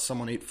like what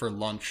someone ate for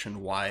lunch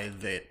and why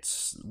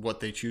that's what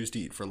they choose to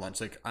eat for lunch.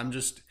 Like, I'm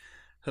just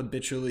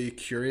habitually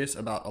curious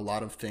about a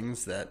lot of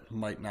things that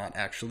might not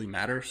actually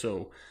matter.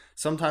 So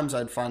sometimes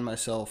I'd find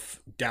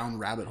myself down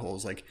rabbit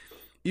holes, like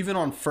even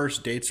on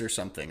first dates or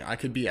something. I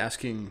could be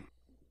asking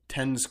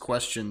tens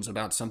questions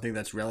about something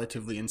that's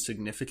relatively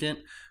insignificant,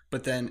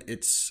 but then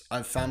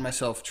I've found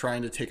myself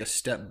trying to take a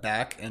step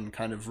back and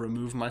kind of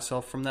remove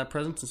myself from that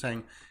presence and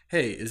saying,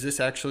 hey, is this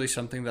actually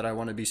something that I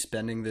want to be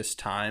spending this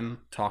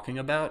time talking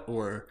about,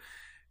 or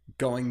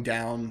going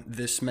down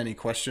this many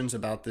questions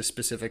about this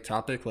specific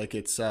topic? Like,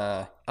 it's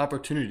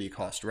opportunity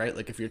cost, right?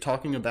 Like, if you're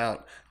talking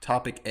about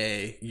topic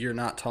A, you're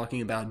not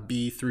talking about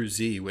B through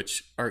Z,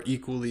 which are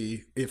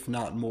equally, if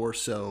not more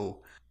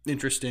so,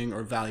 interesting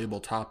or valuable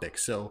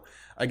topics. So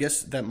I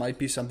guess that might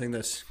be something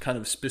that's kind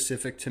of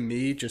specific to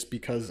me, just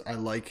because I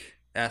like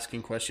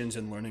asking questions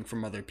and learning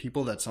from other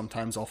people, that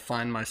sometimes I'll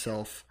find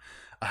myself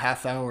a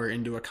half hour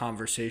into a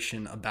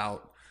conversation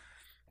about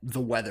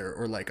the weather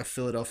or like a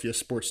Philadelphia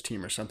sports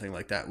team or something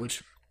like that,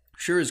 which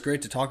sure is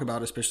great to talk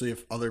about, especially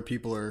if other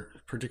people are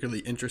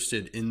particularly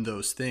interested in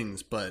those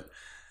things. But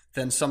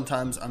then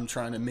sometimes I'm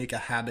trying to make a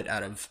habit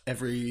out of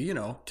every,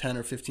 10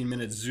 or 15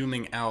 minutes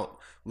zooming out,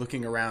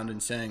 looking around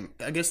and saying,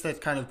 I guess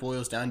that kind of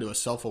boils down to a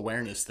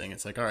self-awareness thing.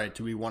 It's like, all right,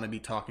 do we want to be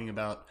talking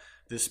about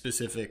this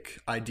specific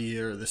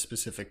idea or this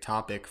specific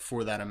topic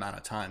for that amount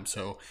of time?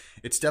 So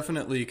it's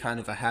definitely kind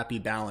of a happy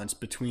balance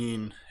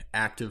between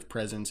active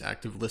presence,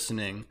 active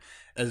listening,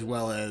 as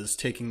well as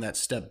taking that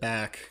step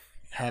back,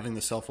 having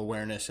the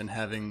self-awareness and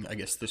having, I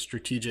guess, the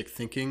strategic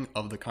thinking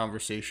of the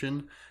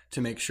conversation to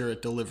make sure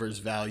it delivers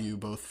value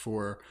both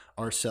for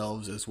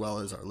ourselves as well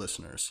as our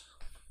listeners.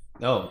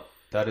 No,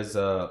 that's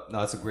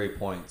a great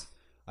point.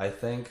 I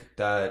think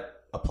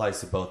that applies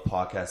to both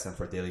podcasts and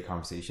for daily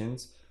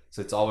conversations.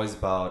 So it's always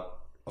about,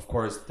 of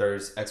course,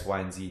 there's X, Y,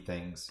 and Z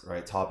things,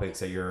 right? Topics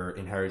that you're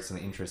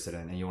inherently interested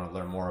in and you want to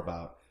learn more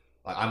about.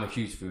 Like, I'm a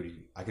huge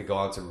foodie. I could go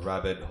on to a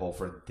rabbit hole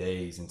for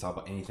days and talk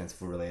about anything that's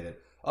food related.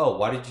 Oh,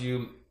 why did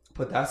you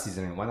put that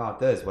seasoning? Why not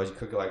this? Why'd you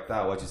cook it like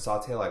that? Why'd you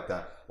saute like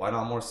that? Why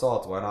not more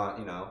salt? Why not,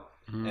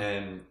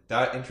 And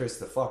that interests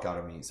the fuck out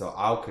of me. So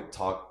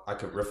I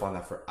could riff on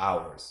that for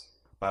hours.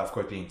 By, of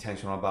course, being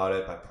intentional about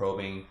it, by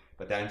probing,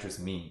 but that interests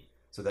me.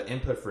 So the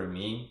input for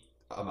me,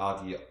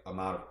 about the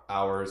amount of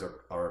hours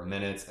or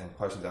minutes and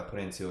questions I put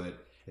into it,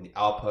 and the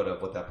output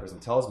of what that person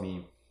tells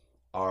me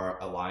are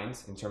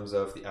aligned in terms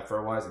of the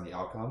effort wise and the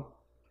outcome.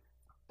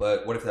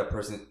 But what if that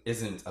person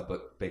isn't a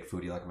big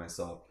foodie like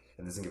myself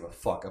and doesn't give a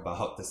fuck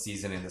about the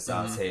seasoning, the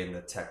saute, and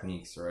the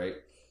techniques, right?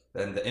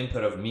 Then the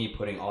input of me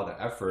putting all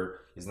the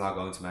effort is not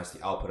going to match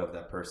the output of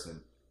that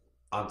person.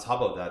 On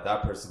top of that,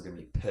 that person's gonna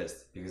be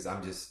pissed because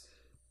I'm just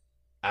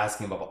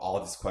asking about all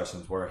these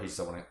questions where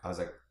I was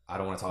like, I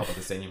don't want to talk about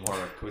this anymore.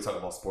 Could we talk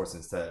about sports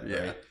instead? Yeah.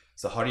 Right?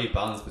 So how do you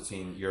balance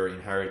between your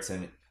inherent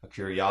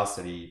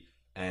curiosity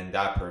and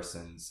that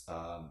person's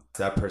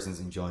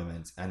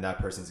enjoyment and that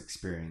person's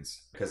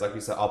experience? Because like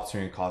you said,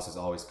 opportunity cost is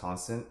always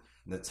constant.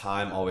 And the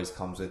time always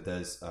comes with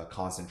this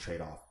constant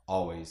trade-off.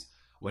 Always.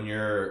 When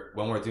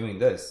we're doing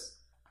this,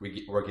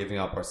 we're giving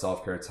up our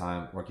self-care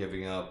time. We're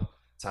giving up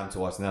time to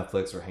watch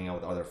Netflix or hang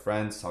out with other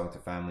friends, talking to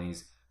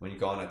families. When you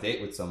go on a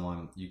date with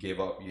someone, you gave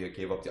up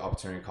the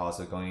opportunity cost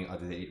of going on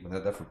a date with a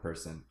different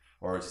person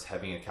or just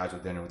having a casual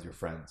dinner with your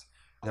friends.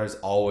 There's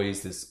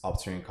always this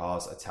opportunity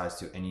cost attached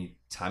to any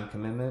time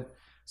commitment.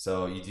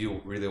 So you do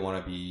really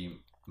want to be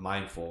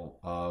mindful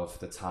of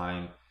the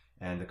time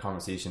and the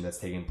conversation that's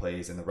taking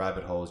place and the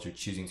rabbit holes you're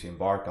choosing to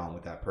embark on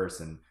with that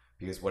person.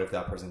 Because what if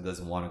that person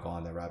doesn't want to go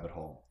on that rabbit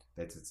hole?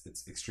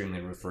 It's extremely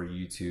rude for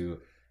you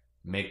to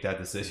make that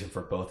decision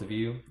for both of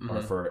you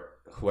or for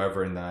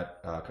whoever in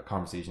that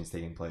conversation is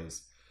taking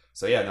place.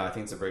 So yeah, no, I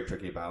think it's a very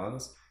tricky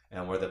balance,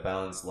 and where the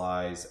balance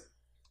lies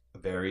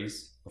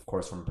varies, of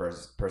course, from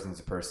person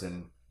to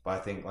person. But I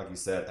think, like you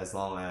said, as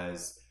long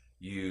as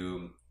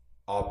you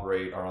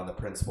operate around the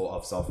principle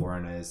of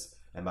self-awareness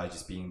and by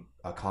just being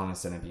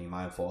cognizant and being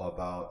mindful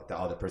about the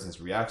other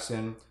person's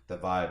reaction, the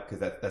vibe, because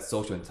that's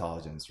social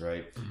intelligence,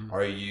 right?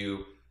 Are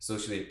you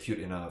socially acute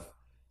enough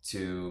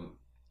to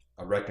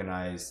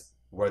recognize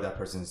where that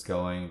person is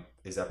going?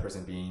 Is that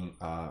person being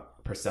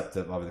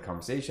perceptive of the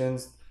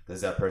conversations?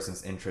 Does that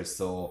person's interest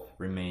still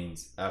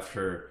remains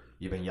after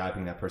you've been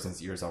yapping that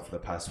person's ears off for the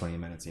past 20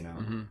 minutes,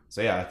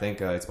 So yeah, I think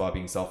it's about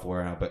being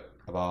self-aware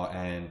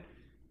and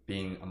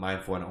being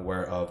mindful and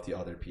aware of the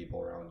other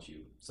people around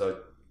you. So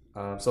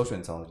social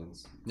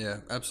intelligence. Yeah,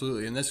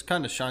 absolutely. And this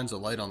kind of shines a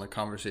light on the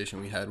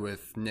conversation we had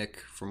with Nick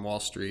from Wall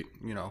Street,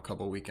 a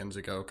couple of weekends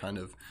ago. Kind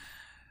of,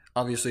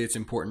 obviously it's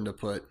important to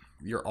put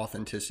your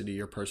authenticity,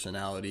 your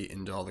personality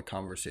into all the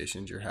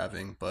conversations you're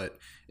having, but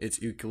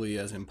it's equally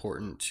as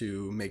important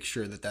to make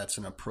sure that that's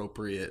an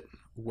appropriate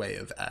way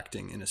of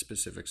acting in a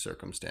specific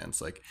circumstance.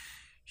 Like,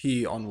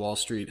 he on Wall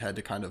Street had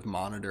to kind of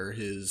monitor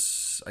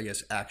his, I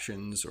guess,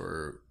 actions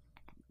or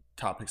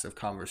topics of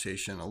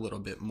conversation a little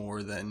bit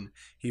more than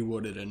he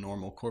would at a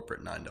normal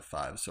corporate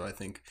 9-to-5. So I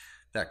think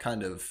that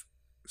kind of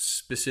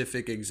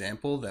specific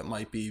example that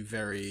might be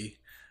very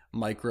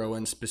micro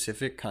and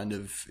specific kind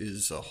of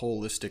is a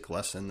holistic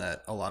lesson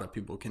that a lot of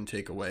people can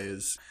take away.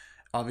 Is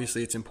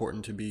obviously it's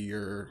important to be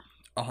your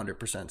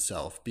 100%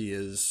 self, be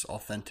as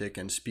authentic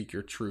and speak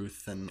your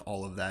truth and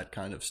all of that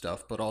kind of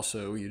stuff, but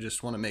also you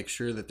just want to make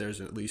sure that there's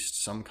at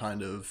least some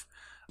kind of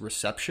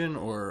reception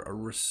or a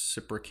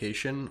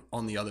reciprocation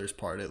on the other's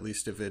part, at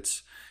least if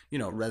it's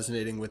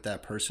resonating with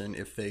that person,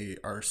 if they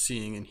are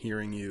seeing and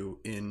hearing you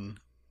in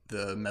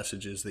the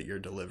messages that you're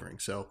delivering.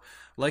 So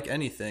like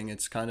anything,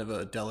 it's kind of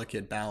a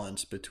delicate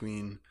balance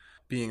between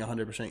being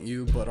 100%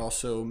 you, but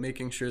also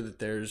making sure that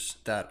there's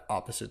that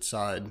opposite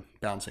side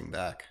bouncing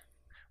back,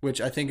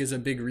 which I think is a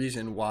big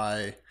reason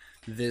why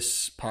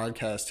this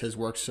podcast has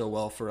worked so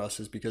well for us,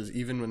 is because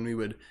even when we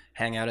would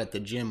hang out at the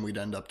gym, we'd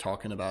end up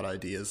talking about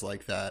ideas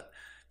like that.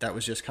 That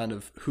was just kind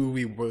of who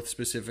we both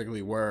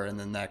specifically were. And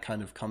then that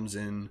kind of comes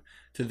in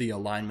to the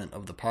alignment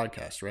of the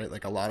podcast, right?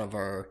 Like a lot of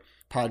our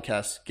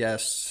podcast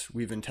guests,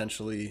 we've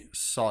intentionally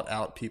sought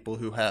out people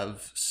who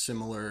have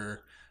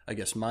similar, I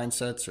guess,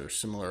 mindsets or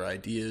similar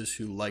ideas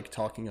who like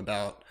talking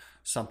about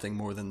something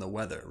more than the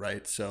weather,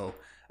 right? So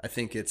I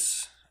think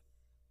it's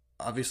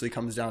obviously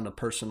comes down to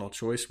personal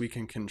choice. We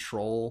can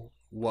control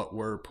what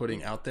we're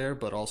putting out there,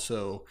 but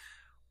also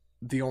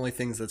the only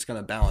things that's going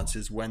to balance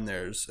is when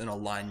there's an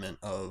alignment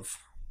of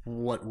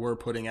what we're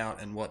putting out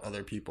and what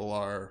other people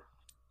are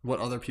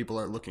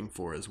looking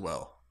for as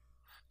well.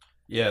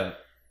 Yeah.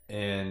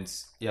 And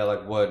yeah,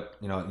 like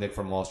what, Nick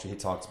from Wall Street, he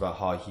talked about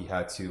how he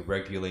had to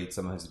regulate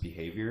some of his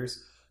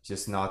behaviors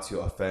just not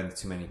to offend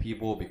too many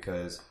people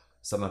because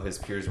some of his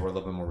peers were a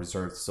little bit more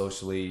reserved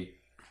socially.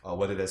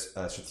 Whether that's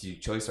a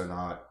strategic choice or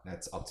not,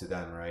 that's up to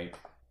them, right?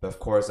 But of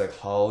course, like,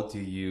 how do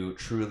you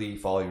truly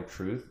follow your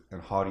truth,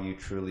 and how do you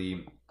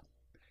truly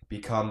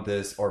become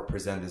this or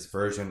present this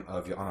version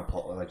of your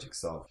unapologetic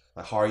self?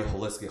 Like, how are you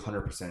holistically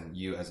 100%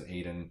 you as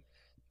Aiden,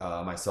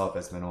 myself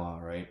as Manoa,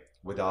 right?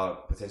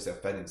 Without potentially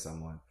offending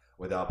someone,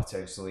 without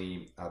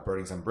potentially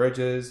burning some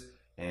bridges,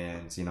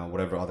 and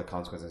whatever other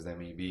consequences there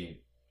may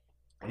be.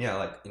 And yeah,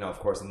 like of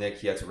course, Nick,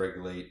 he had to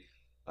regulate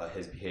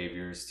his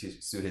behaviors to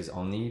suit his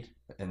own need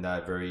in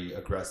that very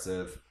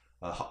aggressive,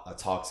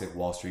 toxic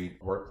Wall Street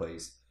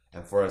workplace.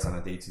 And for us on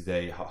a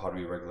day-to-day, how do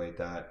we regulate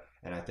that?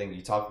 And I think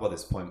you talked about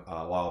this point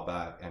a while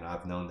back, and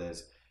I've known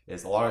this,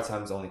 is a lot of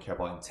times only care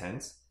about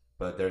intent,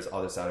 but there's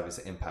other side of it's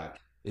impact.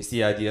 It's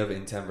the idea of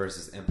intent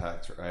versus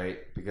impact, right?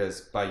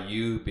 Because by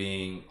you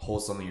being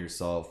wholesome in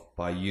yourself,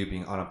 by you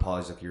being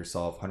unapologetic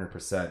yourself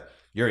 100%,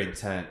 your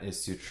intent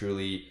is to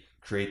truly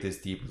create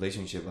this deep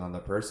relationship with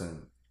another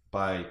person.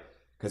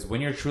 Because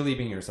when you're truly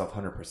being yourself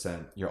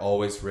 100%, you're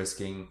always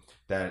risking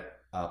that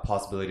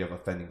possibility of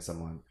offending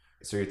someone.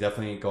 So you're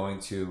definitely going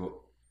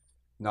to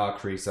not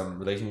create some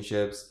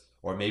relationships,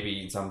 or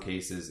maybe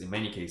in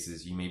many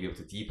cases, you may be able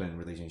to deepen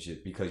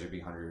relationship because you're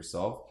being 100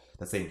 yourself.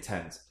 That's the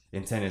intent.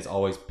 Intent is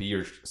always be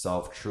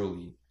yourself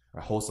truly,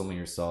 or wholesomely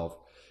yourself,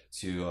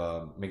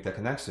 to make that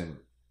connection.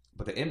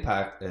 But the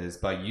impact is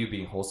by you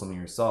being wholesome in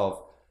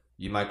yourself,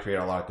 you might create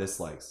a lot of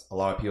dislikes. A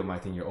lot of people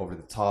might think you're over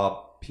the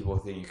top. People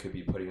think you could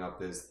be putting up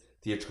this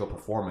theatrical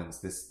performance,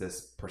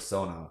 this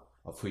persona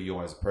of who you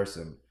are as a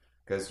person.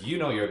 Because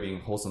you're being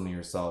wholesome in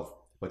yourself,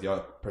 but the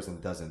other person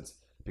doesn't.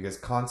 Because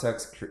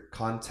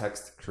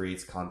context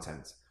creates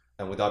content.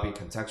 And without being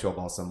contextual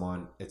about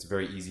someone, it's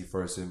very easy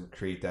for us to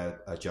create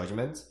that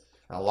judgment.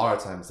 And a lot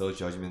of times those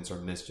judgments are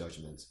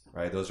misjudgments,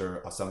 right? Those are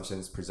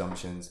assumptions,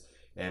 presumptions,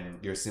 and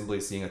you're simply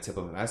seeing a tip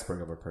of an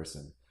iceberg of a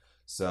person.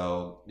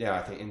 So yeah,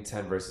 I think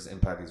intent versus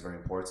impact is very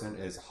important.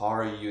 Is how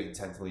are you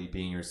intentionally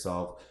being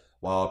yourself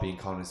while being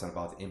cognizant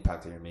about the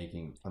impact that you're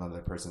making on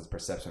another person's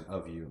perception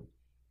of you.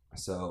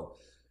 So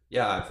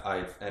yeah,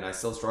 I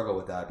still struggle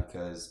with that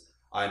because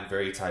I'm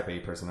very type A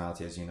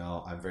personality, as you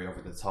know. I'm very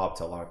over the top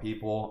to a lot of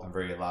people. I'm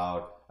very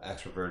loud,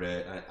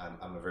 extroverted, and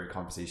I'm a very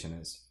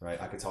conversationist,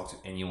 right? I could talk to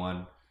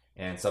anyone,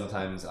 and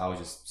sometimes I would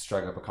just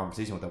strike up a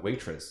conversation with a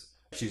waitress.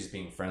 She's just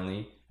being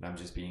friendly, and I'm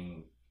just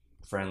being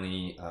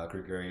friendly,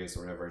 gregarious,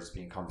 or whatever, just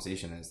being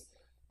conversationist.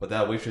 But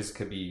that waitress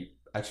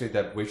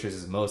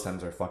is most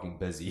times are fucking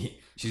busy.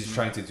 She's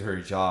trying to do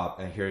her job,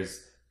 and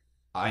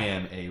I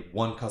am a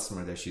one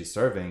customer that she's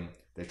serving.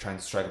 They're trying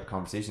to strike up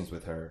conversations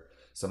with her.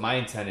 So my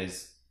intent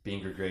is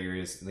being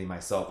gregariously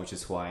myself, which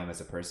is who I am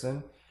as a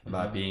person,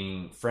 about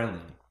being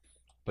friendly.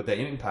 But the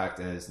impact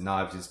is now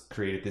I've just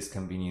created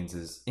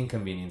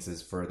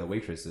inconveniences for the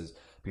waitresses,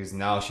 because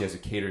now she has to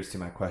cater to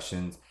my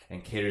questions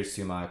and caters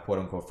to my quote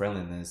unquote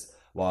friendliness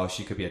while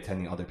she could be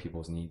attending other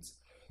people's needs.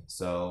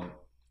 So,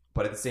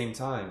 but at the same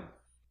time,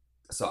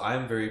 so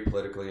I'm very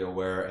politically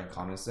aware and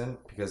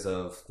cognizant because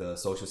of the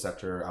social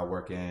sector I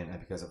work in, and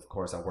because of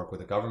course I work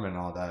with the government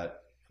and all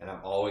that, and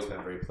I've always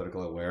been very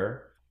politically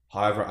aware.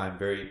 However, I'm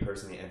very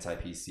personally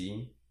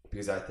anti-PC,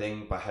 because I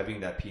think by having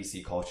that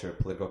PC culture,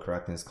 political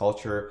correctness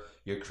culture,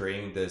 you're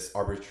creating this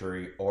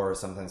arbitrary or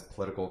sometimes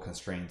political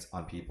constraints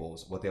on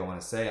what they want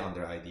to say on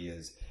their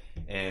ideas.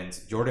 And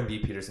Jordan B.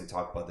 Peterson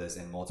talked about this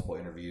in multiple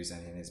interviews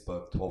and in his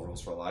book 12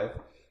 Rules for Life,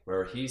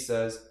 where he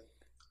says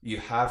you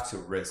have to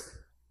risk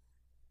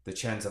the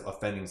chance of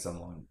offending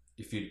someone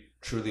if you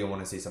truly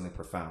want to say something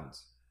profound.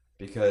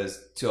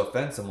 Because to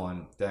offend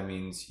someone, that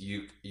means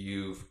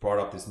you've brought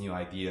up this new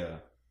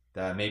idea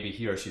that maybe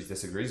he or she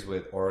disagrees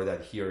with, or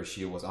that he or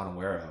she was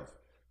unaware of.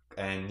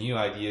 And new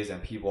ideas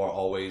and people are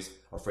always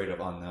afraid of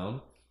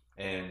unknown.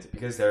 And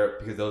because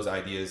those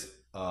ideas,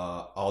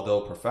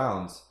 although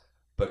profound,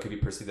 but could be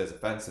perceived as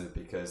offensive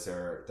because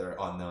they're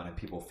unknown and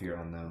people fear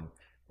unknown.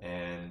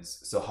 And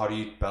so how do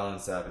you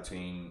balance that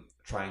between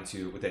trying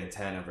to, with the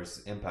intent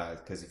versus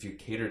impact? Because if you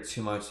cater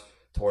too much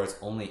towards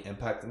only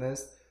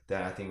impactness,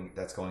 then I think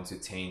that's going to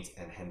taint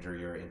and hinder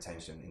your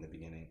intention in the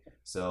beginning.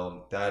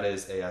 So that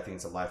is I think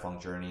it's a lifelong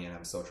journey, and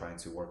I'm still trying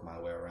to work my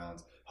way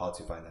around how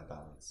to find that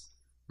balance.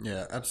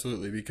 Yeah,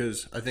 absolutely.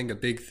 Because I think a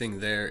big thing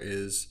there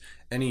is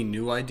any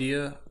new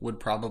idea would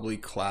probably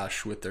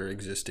clash with their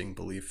existing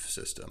belief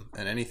system,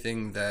 and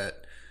anything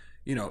that,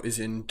 is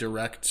in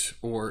direct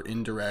or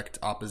indirect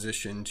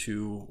opposition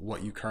to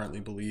what you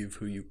currently believe,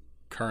 who you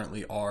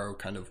currently are,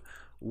 kind of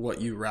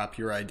what you wrap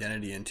your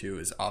identity into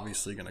is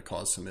obviously going to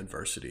cause some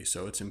adversity.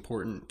 So it's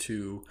important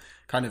to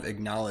kind of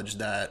acknowledge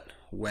that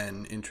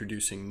when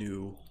introducing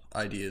new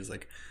ideas.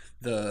 Like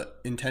the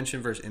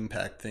intention versus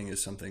impact thing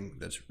is something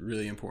that's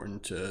really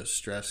important to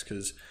stress,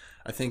 because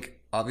I think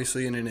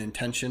obviously in an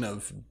intention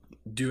of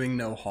doing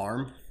no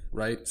harm,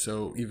 right?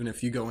 So even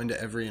if you go into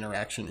every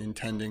interaction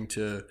intending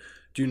to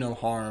do no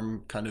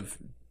harm, kind of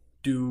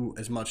do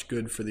as much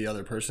good for the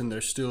other person,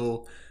 there's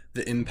still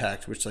the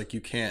impact, which like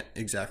you can't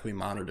exactly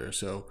monitor.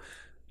 So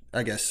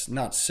I guess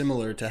not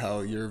similar to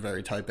how you're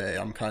very type A,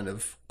 I'm kind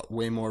of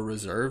way more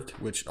reserved,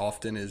 which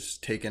often is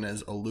taken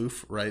as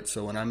aloof, right?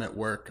 So when I'm at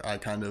work, I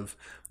kind of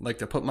like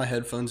to put my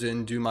headphones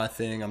in, do my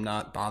thing. I'm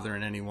not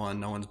bothering anyone.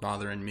 No one's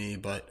bothering me.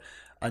 But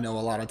I know a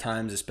lot of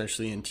times,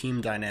 especially in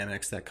team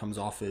dynamics, that comes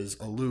off as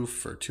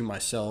aloof or to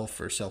myself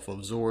or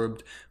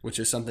self-absorbed, which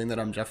is something that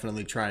I'm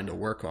definitely trying to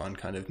work on,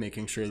 kind of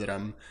making sure that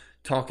I'm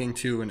talking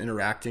to and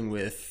interacting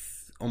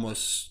with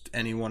almost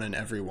anyone and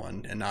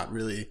everyone and not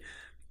really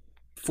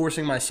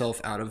forcing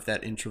myself out of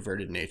that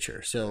introverted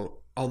nature. So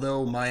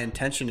although my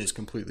intention is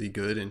completely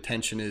good,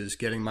 intention is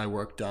getting my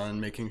work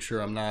done, making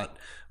sure I'm not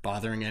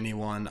bothering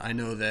anyone, I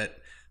know that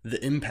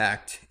the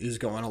impact is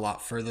going a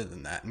lot further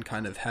than that and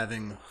kind of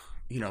having,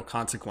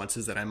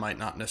 consequences that I might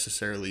not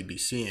necessarily be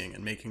seeing,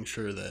 and making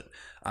sure that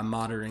I'm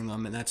monitoring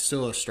them. And that's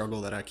still a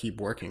struggle that I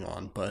keep working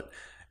on, but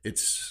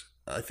it's,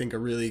 I think, a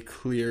really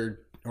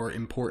clear or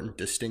important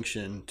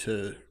distinction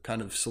to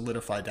kind of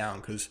solidify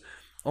down, because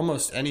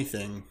almost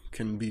anything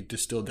can be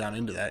distilled down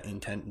into that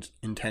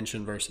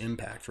intention versus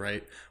impact,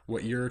 right?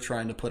 What you're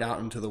trying to put out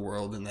into the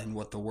world, and then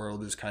what the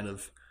world is kind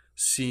of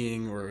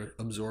seeing or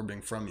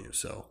absorbing from you.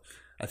 So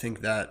I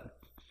think that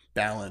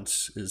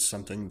balance is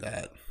something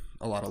that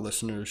a lot of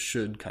listeners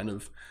should kind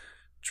of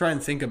try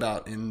and think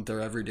about in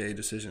their everyday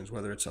decisions,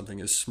 whether it's something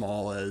as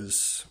small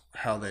as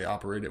how they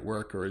operate at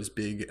work or as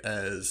big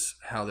as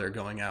how they're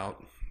going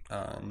out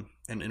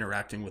and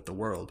interacting with the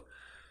world.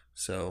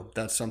 So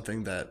that's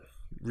something that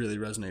really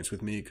resonates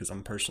with me, because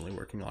I'm personally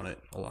working on it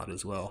a lot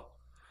as well.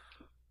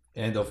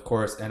 And of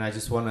course, and I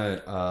just want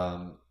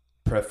to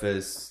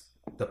preface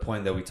the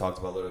point that we talked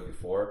about a little bit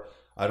before.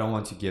 I don't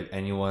want to give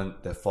anyone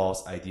the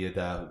false idea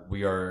that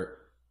we are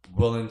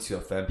willing to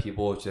offend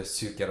people just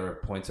to get our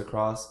points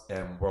across,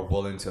 and we're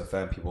willing to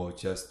offend people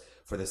just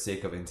for the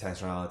sake of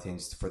intentionality and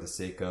just for the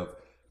sake of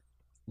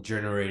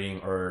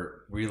generating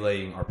or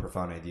relaying our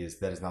profound ideas.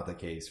 That is not the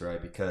case,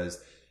 right?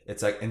 Because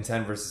it's like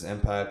intent versus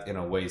impact in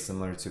a way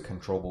similar to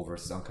controllable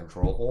versus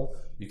uncontrollable.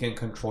 You can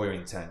control your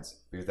intent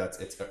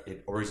because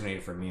it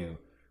originated from you,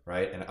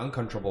 right? An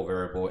uncontrollable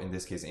variable, in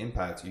this case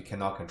impact, you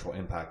cannot control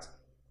impact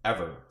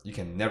ever. You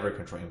can never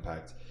control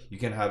impact. You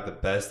can have the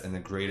best and the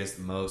greatest,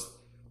 most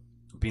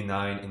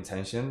benign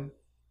intention,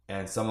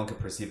 and someone could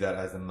perceive that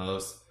as the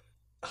most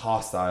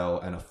hostile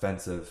and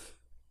offensive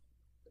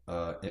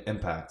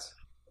impact.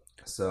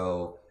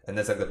 So, and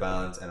that's like the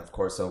balance. And of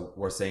course, so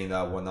we're saying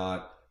that we're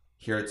not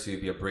here to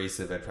be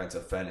abrasive and trying to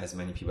offend as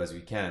many people as we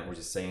can. We're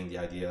just saying the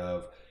idea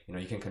of,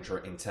 you can control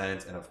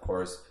intent, and of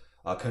course,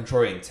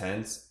 control your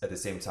intent at the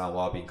same time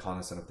while being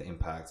cognizant of the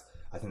impact.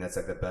 I think that's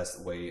like the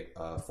best way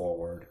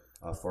forward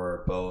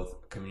for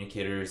both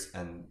communicators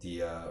and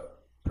the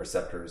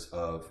perceptors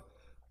of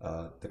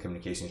the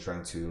communication you're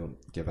trying to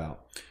give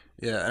out.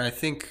 Yeah, and I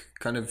think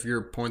kind of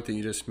your point that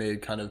you just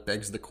made kind of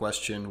begs the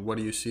question, what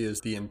do you see as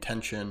the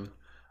intention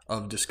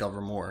of Discover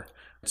More?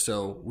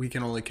 So we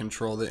can only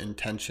control the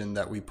intention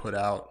that we put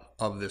out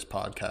of this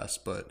podcast,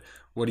 but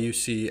what do you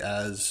see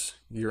as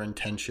your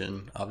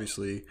intention?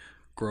 Obviously,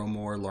 grow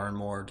more, learn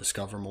more,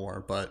 discover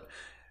more, but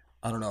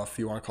I don't know if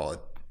you want to call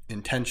it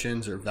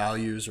intentions or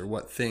values, or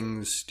what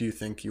things do you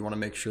think you want to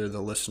make sure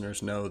the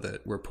listeners know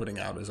that we're putting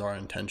out as our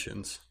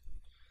intentions?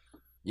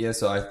 Yeah,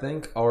 so I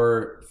think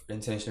our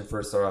intention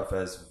first start off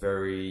as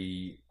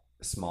very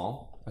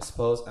small, I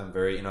suppose, and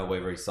very, in a way,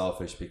 very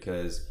selfish,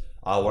 because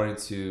I wanted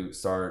to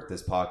start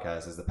this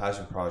podcast as the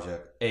passion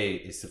project. A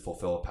is to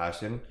fulfill a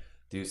passion,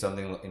 do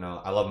something,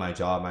 I love my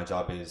job. My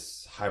job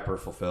is hyper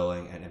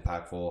fulfilling and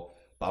impactful,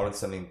 but I wanted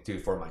something to do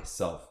for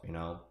myself,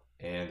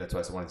 and that's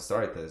why I wanted to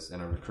start this.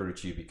 And I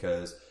recruited you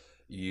because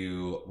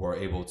you were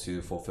able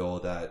to fulfill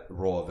that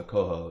role of the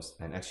co-host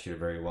and execute it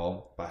very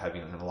well by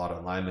having a lot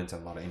of alignment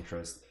and a lot of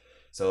interest.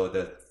 So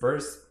the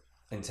first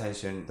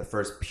intention, the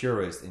first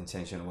purest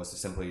intention, was to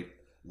simply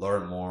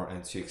learn more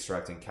and to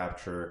extract and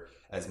capture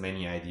as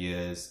many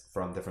ideas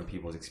from different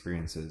people's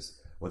experiences,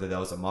 whether that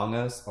was among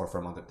us or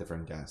from other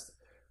different guests,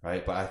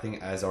 right? But I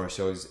think as our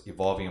show is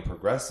evolving and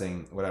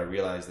progressing, what I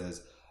realized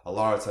is a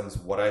lot of times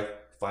what I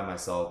find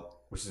myself,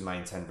 which is my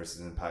intent versus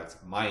impact,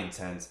 my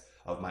intent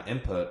of my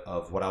input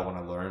of what I want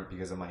to learn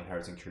because of my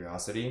inherent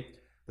curiosity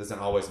doesn't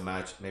always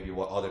match maybe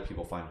what other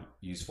people find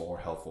useful or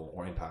helpful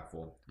or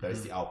impactful. That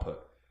is the output.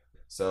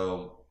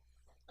 So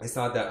it's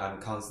not that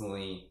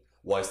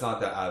it's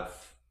not that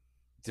I've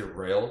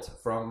derailed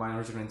from my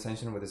original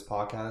intention with this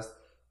podcast,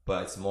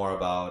 but it's more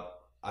about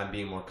I'm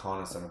being more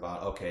cognizant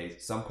about, okay,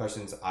 some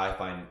questions I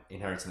find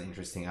inherently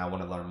interesting, I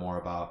want to learn more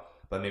about,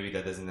 but maybe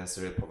that doesn't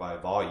necessarily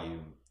provide value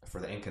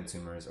for the end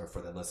consumers or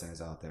for the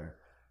listeners out there.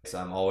 So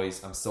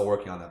I'm still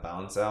working on that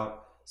balance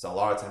out. So a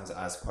lot of times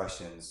I ask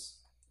questions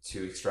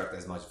to extract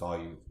as much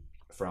value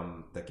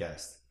from the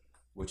guest,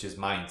 which is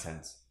my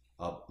intent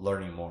of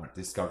learning more,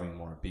 discovering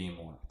more, being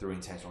more through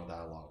intentional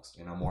dialogues,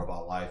 more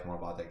about life, more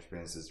about the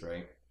experiences,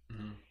 right?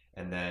 Mm-hmm.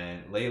 And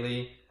then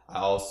lately, I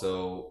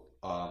also,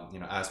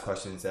 ask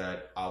questions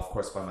that I, of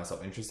course, find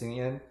myself interested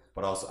in,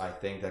 but also I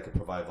think that could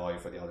provide value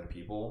for the other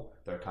people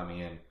that are coming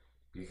in,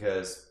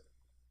 because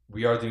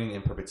we are doing it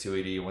in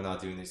perpetuity. We're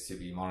not doing this to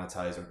be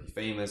monetized or be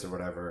famous or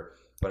whatever,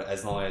 but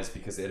as long as,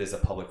 because it is a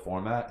public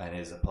format and it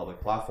is a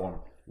public platform,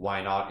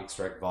 why not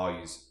extract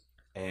values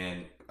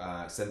and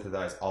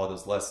synthesize all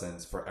those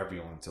lessons for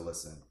everyone to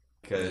listen?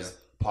 Because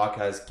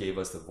podcasts gave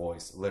us the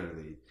voice,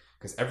 literally,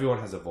 because everyone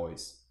has a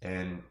voice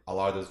and a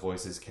lot of those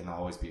voices cannot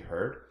always be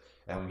heard.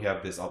 And we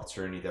have this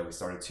opportunity that we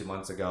started 2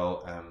 months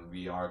ago, and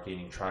we are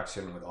gaining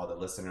traction with all the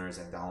listeners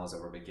and downloads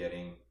that we've been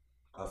getting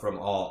from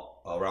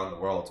all around the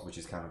world, which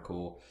is kind of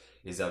cool,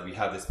 is that we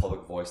have this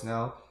public voice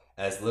now.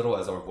 As little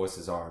as our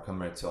voices are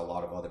compared to a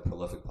lot of other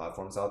prolific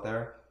platforms out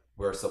there,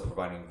 we're still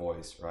providing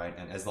voice, right?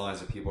 And as long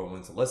as the people are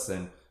willing to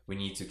listen, we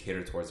need to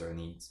cater towards their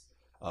needs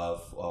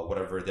of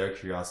whatever their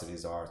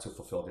curiosities are, to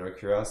fulfill their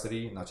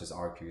curiosity, not just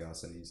our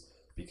curiosities,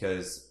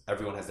 because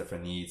everyone has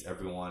different needs.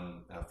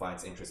 Everyone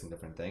finds interest in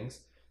different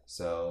things.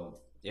 So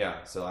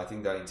I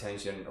think that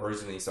intention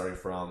originally started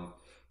from,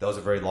 that was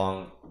a very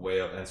long way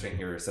of answering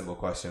your simple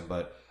question,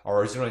 but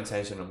our original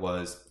intention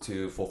was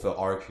to fulfill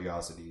our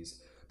curiosities.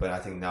 But I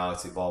think now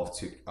it's evolved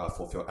to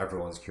fulfill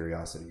everyone's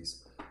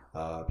curiosities,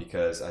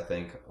 because I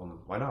think,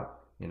 why not?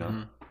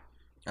 Mm-hmm.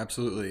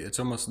 Absolutely. It's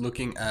almost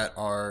looking at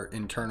our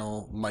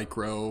internal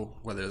micro,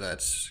 whether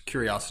that's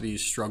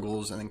curiosities,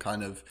 struggles, and then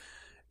kind of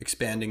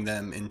expanding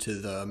them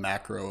into the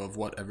macro of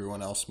what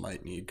everyone else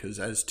might need. Because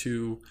as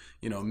two,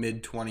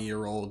 mid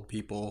 20-year-old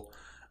people,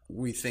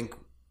 we think,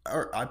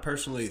 or I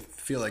personally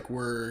feel like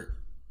we're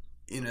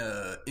in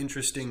a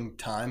interesting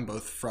time,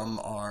 both from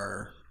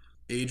our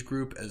age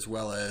group as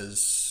well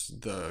as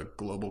the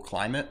global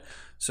climate.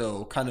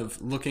 So kind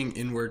of looking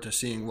inward to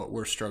seeing what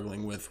we're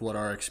struggling with, what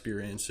our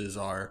experiences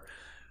are,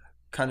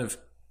 kind of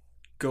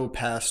go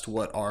past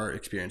what our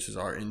experiences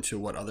are into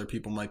what other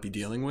people might be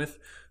dealing with.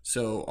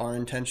 So our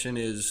intention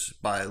is,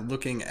 by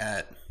looking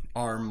at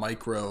our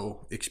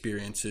micro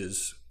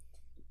experiences,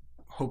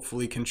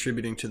 hopefully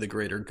contributing to the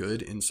greater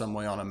good in some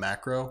way on a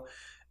macro.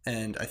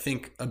 And I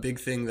think a big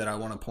thing that I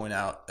want to point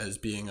out as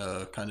being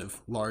a kind of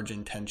large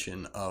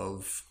intention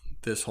of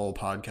this whole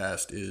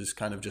podcast is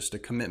kind of just a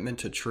commitment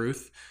to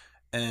truth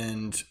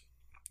and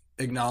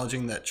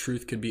acknowledging that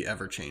truth could be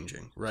ever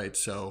changing, right?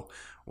 So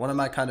one of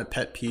my kind of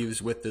pet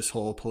peeves with this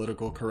whole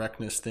political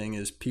correctness thing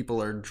is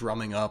people are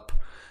drumming up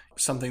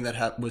something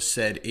that was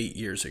said 8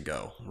 years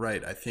ago,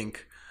 right? I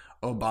think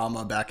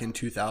Obama back in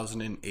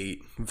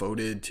 2008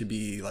 voted to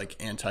be like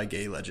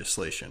anti-gay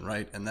legislation,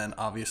 right? And then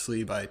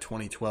obviously by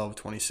 2012,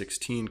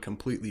 2016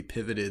 completely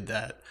pivoted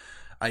that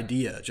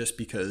idea, just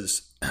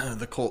because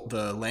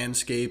the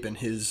landscape and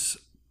his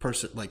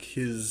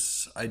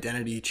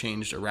identity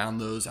changed around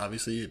those.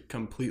 Obviously it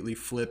completely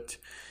flipped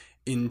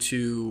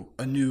into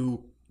a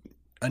new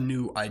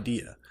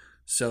idea.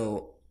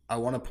 So I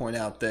want to point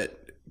out that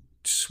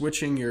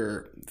switching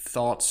your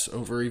thoughts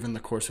over even the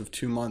course of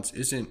 2 months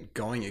isn't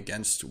going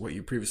against what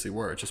you previously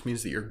were. It just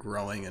means that you're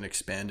growing and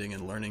expanding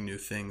and learning new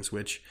things,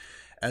 which,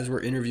 as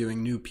we're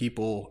interviewing new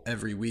people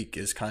every week,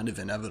 is kind of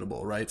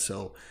inevitable, right?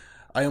 So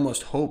I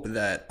almost hope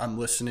that I'm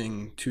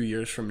listening 2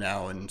 years from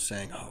now and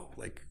saying, oh,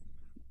 like,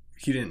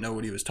 he didn't know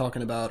what he was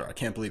talking about, or I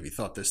can't believe he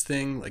thought this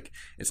thing. Like,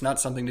 it's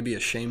not something to be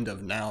ashamed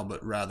of now,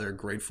 but rather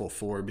grateful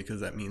for, because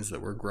that means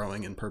that we're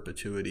growing in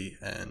perpetuity,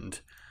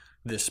 and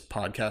this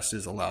podcast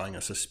is allowing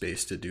us a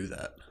space to do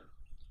that.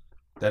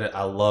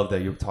 I love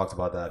that you talked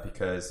about that,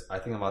 because I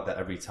think about that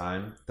every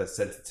time, the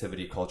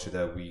sensitivity culture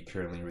that we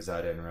currently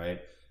reside in,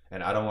 right?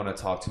 And I don't want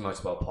to talk too much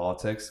about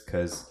politics,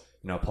 because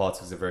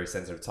politics is a very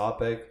sensitive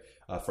topic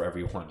for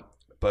everyone.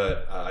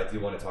 But I do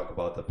want to talk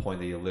about the point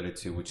that you alluded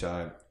to, which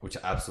I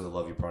absolutely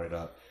love you brought it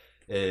up,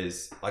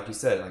 is, like you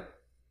said, like,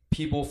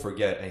 people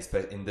forget, and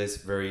especially in this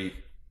very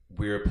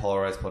weird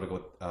polarized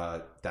political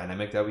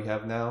dynamic that we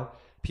have now,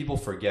 people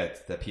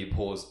forget that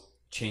people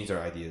change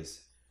their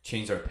ideas,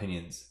 change their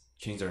opinions,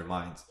 change their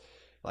minds.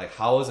 Like,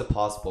 how is it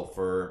possible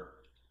for,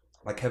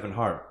 like, Kevin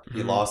Hart?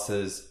 He lost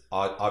his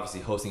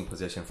obviously hosting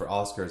position for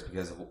Oscars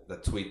because of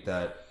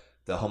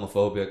the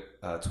homophobic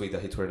tweet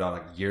that he tweeted out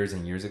like years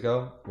and years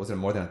ago. Was it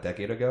more than a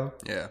decade ago?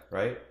 Yeah.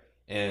 Right?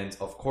 And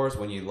of course,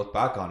 when you look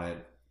back on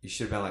it, you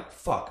should have been like,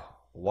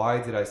 fuck,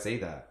 why did I say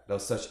that? That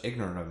was such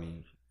ignorant of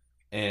me.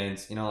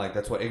 And, like,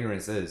 that's what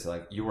ignorance is.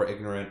 Like, you were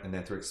ignorant, and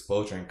then through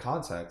exposure and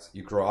context,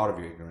 you grow out of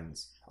your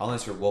ignorance.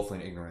 Unless you're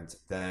willfully ignorant,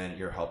 then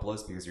you're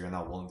helpless because you're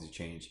not willing to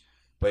change.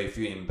 But if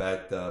you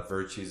embed the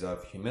virtues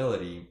of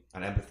humility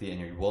and empathy and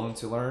you're willing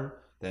to learn,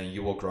 then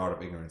you will grow out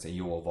of ignorance and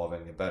you will evolve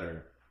and get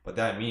better. But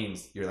that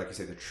means, like you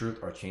said, the truth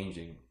are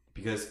changing.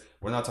 Because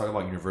we're not talking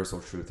about universal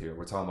truth here.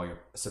 We're talking about your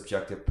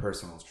subjective,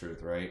 personal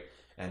truth, right?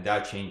 And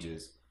that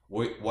changes.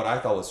 What I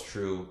thought was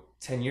true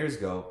 10 years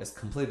ago is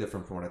completely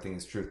different from what I think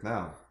is truth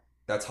now.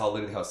 That's how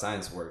literally how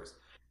science works.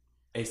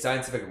 A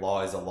scientific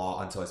law is a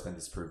law until it's been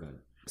disproven.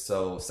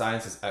 So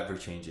science is ever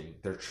changing.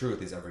 Their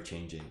truth is ever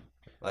changing.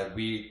 Like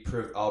we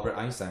proved Albert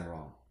Einstein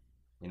wrong,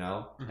 you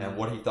know, and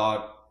what he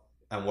thought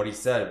and what he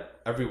said,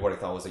 everybody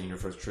thought was a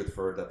universal truth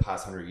for the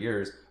past 100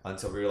 years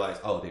until we realized,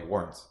 oh, they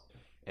weren't.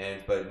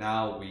 But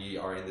now we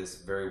are in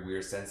this very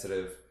weird,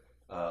 sensitive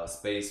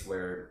space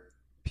where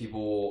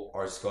people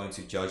are just going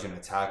to judge and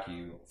attack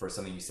you for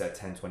something you said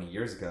 10, 20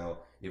 years ago,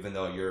 even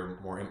though you're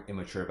more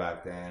immature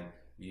back then,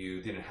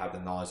 you didn't have the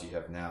knowledge you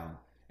have now.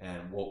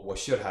 And what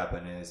should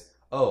happen is,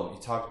 oh,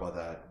 you talked about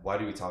that. Why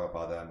do we talk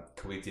about that?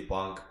 Could we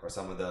debunk or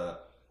some of the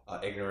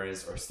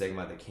ignorance or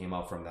stigma that came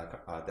up from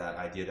that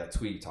idea, that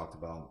tweet you talked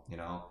about, you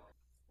know?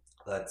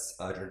 Let's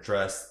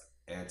address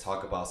and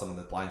talk about some of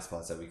the blind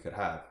spots that we could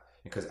have,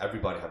 because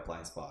everybody have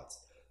blind spots.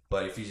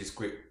 But if you just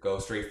go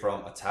straight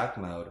from attack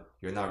mode,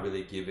 you're not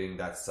really giving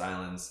that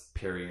silence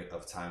period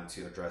of time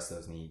to address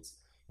those needs,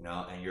 you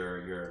know? And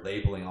you're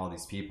labeling all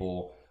these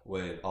people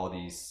with all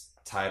these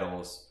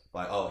titles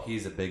like, oh,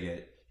 he's a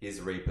bigot, he's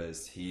a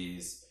rapist,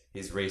 he's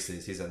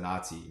racist, he's a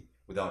Nazi,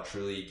 without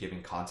truly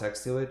giving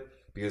context to it,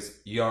 because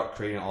you are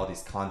creating all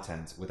these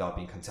content without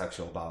being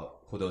contextual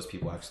about who those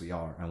people actually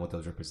are and what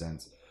those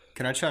represent.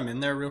 Can I chime in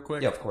there real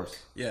quick? Yeah, of course.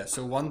 Yeah,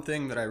 so one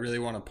thing that I really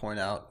want to point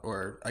out,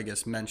 or I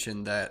guess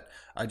mention, that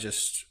I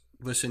just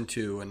listened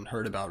to and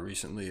heard about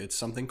recently, it's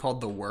something called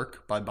The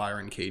Work by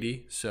Byron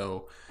Katie.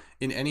 So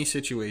in any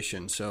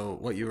situation, so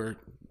what you were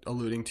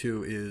alluding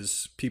to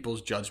is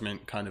people's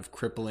judgment kind of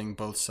crippling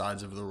both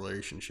sides of the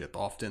relationship.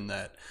 Often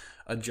that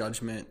a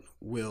judgment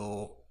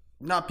will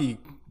not be,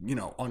 you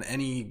know, on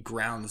any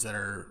grounds that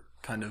are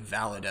kind of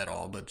valid at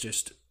all, but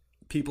just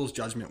people's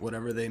judgment,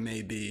 whatever they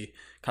may be,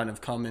 kind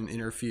of come and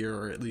interfere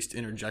or at least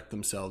interject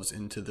themselves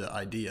into the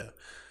idea.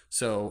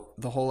 So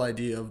the whole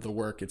idea of The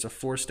Work, it's a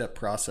 4-step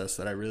process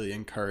that I really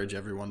encourage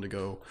everyone to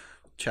go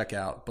check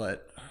out.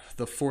 But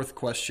the 4th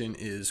question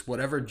is,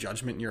 whatever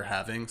judgment you're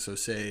having, so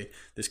say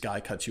this guy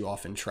cuts you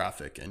off in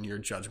traffic and your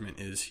judgment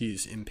is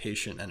he's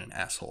impatient and an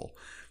asshole,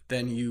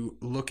 then you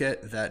look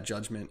at that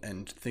judgment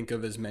and think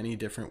of as many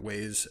different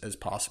ways as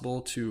possible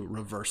to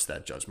reverse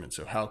that judgment.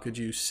 So how could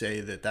you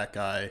say that that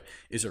guy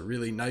is a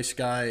really nice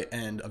guy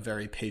and a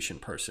very patient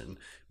person?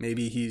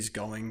 Maybe he's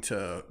going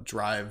to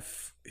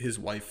drive his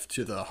wife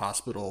to the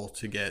hospital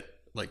to get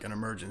like an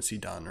emergency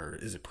done, or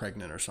is it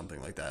pregnant or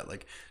something like that.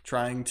 Like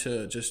trying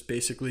to just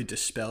basically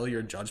dispel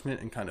your judgment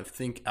and kind of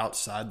think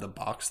outside the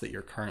box that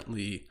you're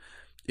currently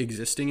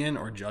existing in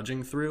or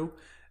judging through,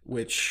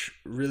 which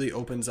really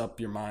opens up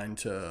your mind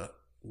to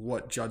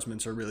what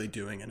judgments are really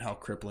doing and how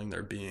crippling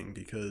they're being,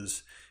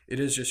 because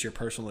it is just your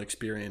personal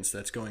experience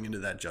that's going into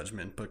that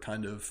judgment, but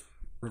kind of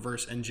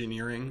reverse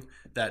engineering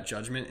that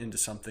judgment into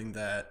something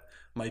that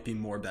might be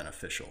more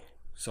beneficial.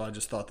 So I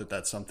just thought that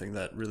that's something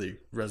that really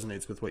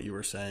resonates with what you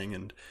were saying,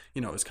 and,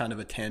 you know, it's kind of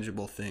a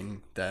tangible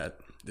thing that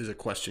is a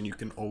question you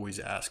can always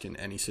ask in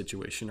any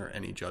situation or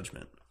any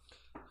judgment.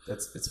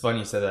 It's funny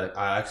you said that.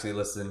 I actually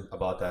listened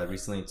about that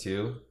recently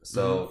too.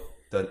 So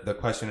the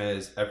question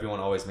is, everyone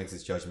always makes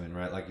this judgment,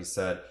 right? Like you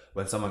said,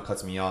 when someone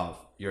cuts me off,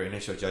 your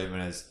initial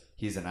judgment is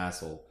he's an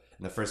asshole.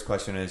 And the first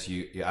question is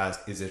you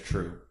ask, is it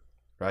true?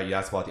 Right? You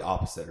ask about the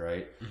opposite,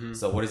 right?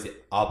 So what is the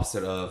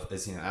opposite of,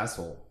 is he an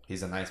asshole?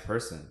 He's a nice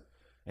person.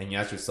 And you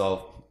ask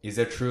yourself, is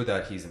it true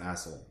that he's an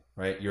asshole?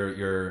 Right?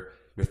 You're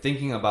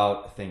thinking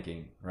about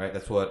thinking, right?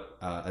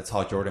 That's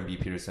how Jordan B.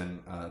 Peterson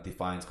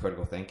defines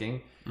critical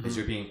thinking. Is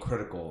you're being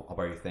critical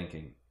about your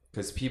thinking.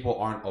 Because people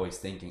aren't always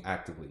thinking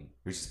actively.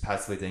 You're just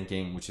passively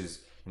thinking, which is,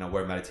 you know,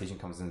 where meditation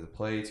comes into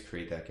play to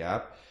create that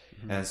gap.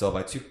 And so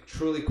by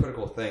truly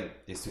critical thing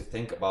is to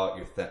think about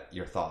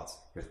your thoughts.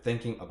 You're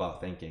thinking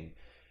about thinking.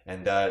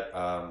 And that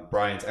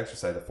Brian's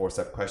exercise, the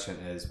 4-step question,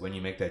 is when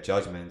you make that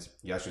judgment,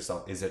 you ask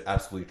yourself, is it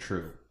absolutely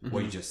true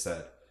what you just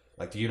said?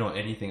 Like, do you know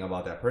anything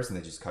about that person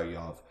that just cut you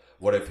off?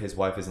 What if his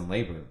wife is in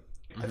labor?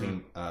 I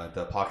think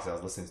the podcast I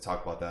was listening to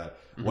talk about that.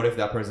 What if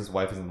that person's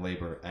wife is in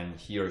labor and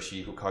he or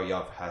she who cut you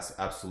off has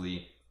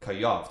absolutely cut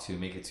you off to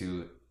make it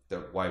to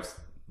their wife's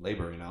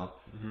labor, you know?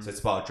 So it's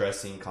about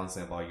addressing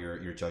constantly about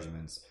your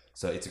judgments.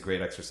 So it's a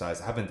great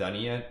exercise. I haven't done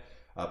it yet,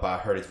 but I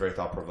heard it's very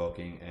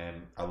thought-provoking,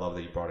 and I love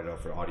that you brought it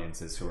up for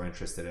audiences who are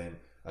interested in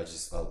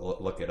just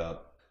look it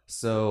up.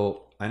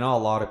 So I know a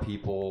lot of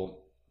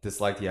people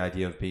dislike the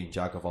idea of being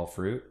jack of all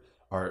fruit,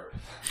 or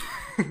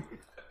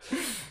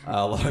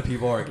a lot of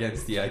people are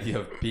against the idea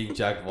of being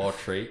jack of all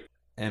trade.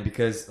 And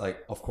because,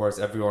 like, of course,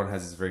 everyone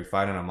has this very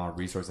finite amount of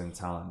resources and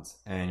talent,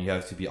 and you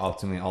have to be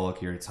optimally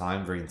allocate your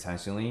time very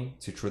intentionally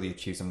to truly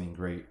achieve something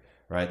great,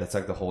 right? That's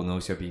like the whole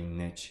notion of being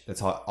niche.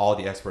 That's how all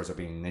the experts are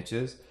being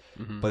niches.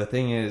 But the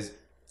thing is,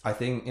 I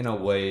think in a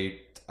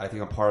way, I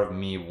think a part of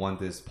me want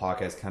this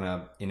podcast kind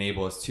of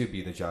enable us to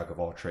be the jack of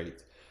all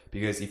trades.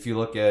 Because if you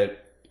look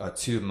at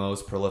 2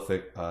 most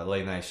prolific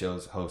late night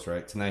shows hosts,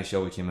 right? Tonight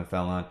Show with Jimmy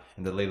Fallon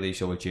and the Late Late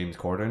Show with James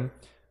Corden.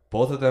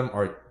 Both of them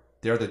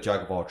they're the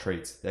jack of all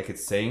trades. They could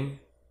sing,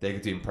 they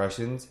could do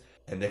impressions,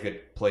 and they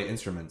could play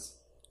instruments.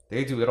 They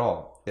could do it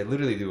all. They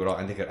literally do it all,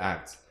 and they could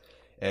act.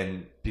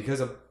 And because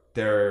of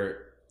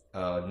their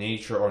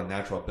nature or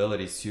natural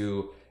abilities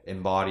to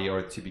embody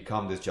or to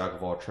become this jack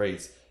of all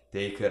trades,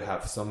 they could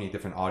have so many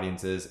different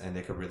audiences, and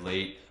they could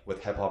relate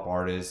with hip hop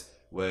artists,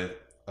 with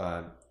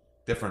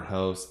different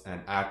hosts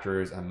and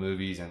actors and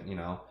movies, and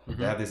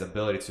they have this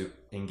ability to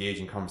engage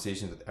in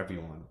conversations with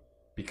everyone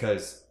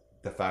because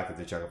the fact that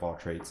they're jack of all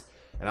trades.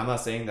 And I'm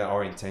not saying that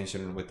our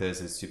intention with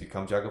this is to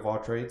become jack of all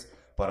trades,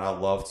 but I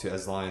love to,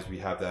 as long as we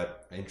have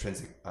that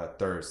intrinsic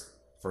thirst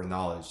for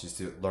knowledge, just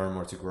to learn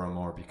more, to grow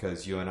more,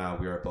 because you and I,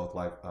 we are both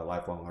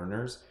lifelong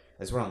learners.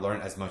 I just want to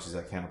learn as much as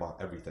I can about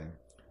everything.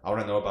 I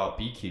want to know about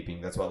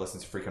beekeeping. That's why I listen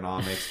to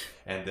Freakonomics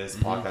and this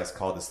podcast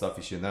called The Stuff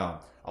You Should Know.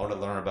 I want to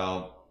learn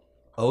about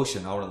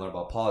ocean. I want to learn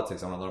about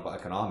politics. I want to learn about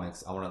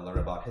economics. I want to learn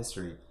about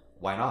history.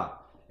 Why not?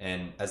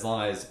 And as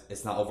long as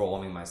it's not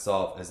overwhelming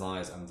myself, as long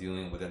as I'm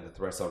dealing within the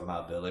threshold of my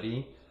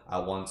ability, I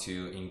want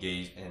to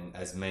engage in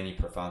as many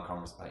profound,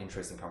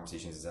 interesting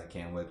conversations as I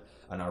can with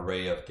an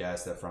array of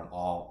guests that from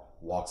all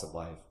walks of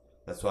life.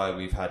 That's why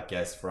we've had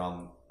guests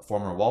from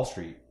former Wall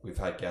Street. We've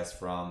had guests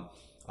from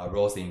a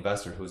real estate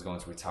investor who's going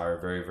to retire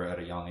very, very at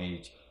a young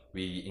age.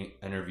 We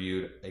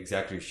interviewed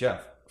executive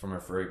chef from a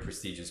very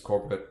prestigious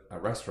corporate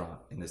restaurant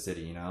in the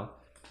city,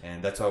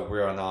 And that's why we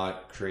are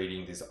not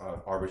creating these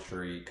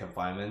arbitrary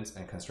confinements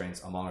and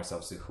constraints among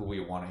ourselves to who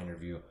we want to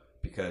interview,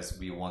 because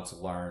we want to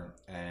learn.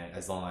 And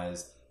as long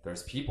as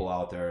there's people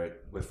out there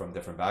from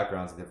different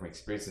backgrounds and different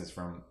experiences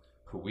from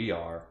who we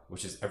are,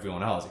 which is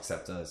everyone else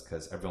except us,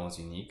 because everyone's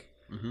unique.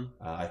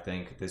 I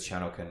think this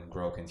channel can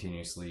grow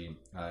continuously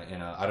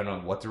in I don't know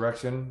what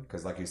direction,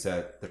 because like you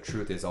said, the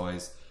truth is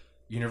always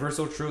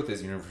universal. Truth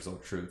is universal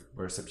truth,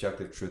 where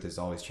subjective truth is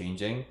always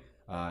changing.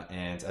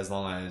 And as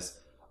long as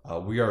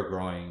we are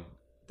growing,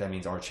 that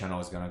means our channel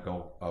is going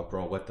to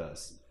grow with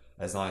us,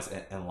 as long as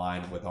in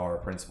line with our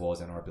principles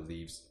and our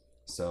beliefs.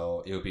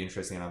 So it would be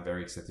interesting, and I'm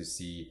very excited to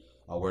see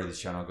where this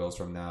channel goes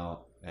from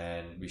now.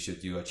 And we should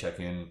do a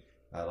check-in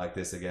like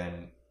this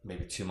again,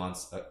 maybe 2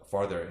 months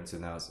farther into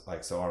now,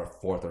 so our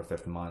 4th or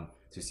 5th month,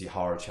 to see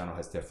how our channel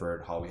has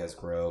differed, how it has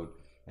grown,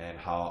 and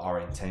how our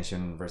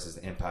intention versus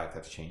the impact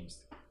have changed.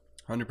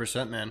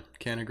 100%, man.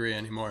 Can't agree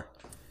anymore.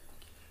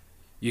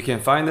 You can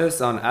find us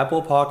on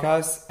Apple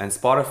Podcasts and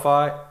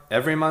Spotify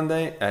every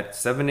Monday at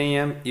 7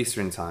 a.m.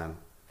 Eastern Time.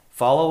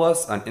 Follow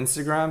us on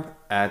Instagram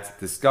at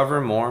Discover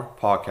More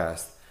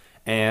Podcast.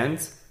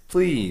 And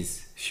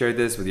please share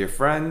this with your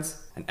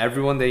friends and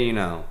everyone that you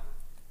know.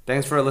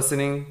 Thanks for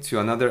listening to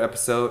another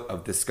episode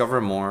of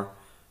Discover More,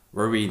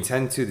 where we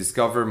intend to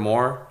discover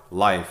more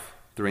life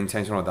through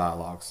intentional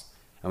dialogues.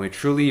 And we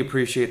truly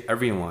appreciate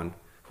everyone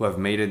who have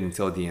made it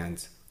until the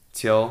end.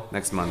 Till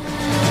next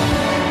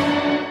Monday.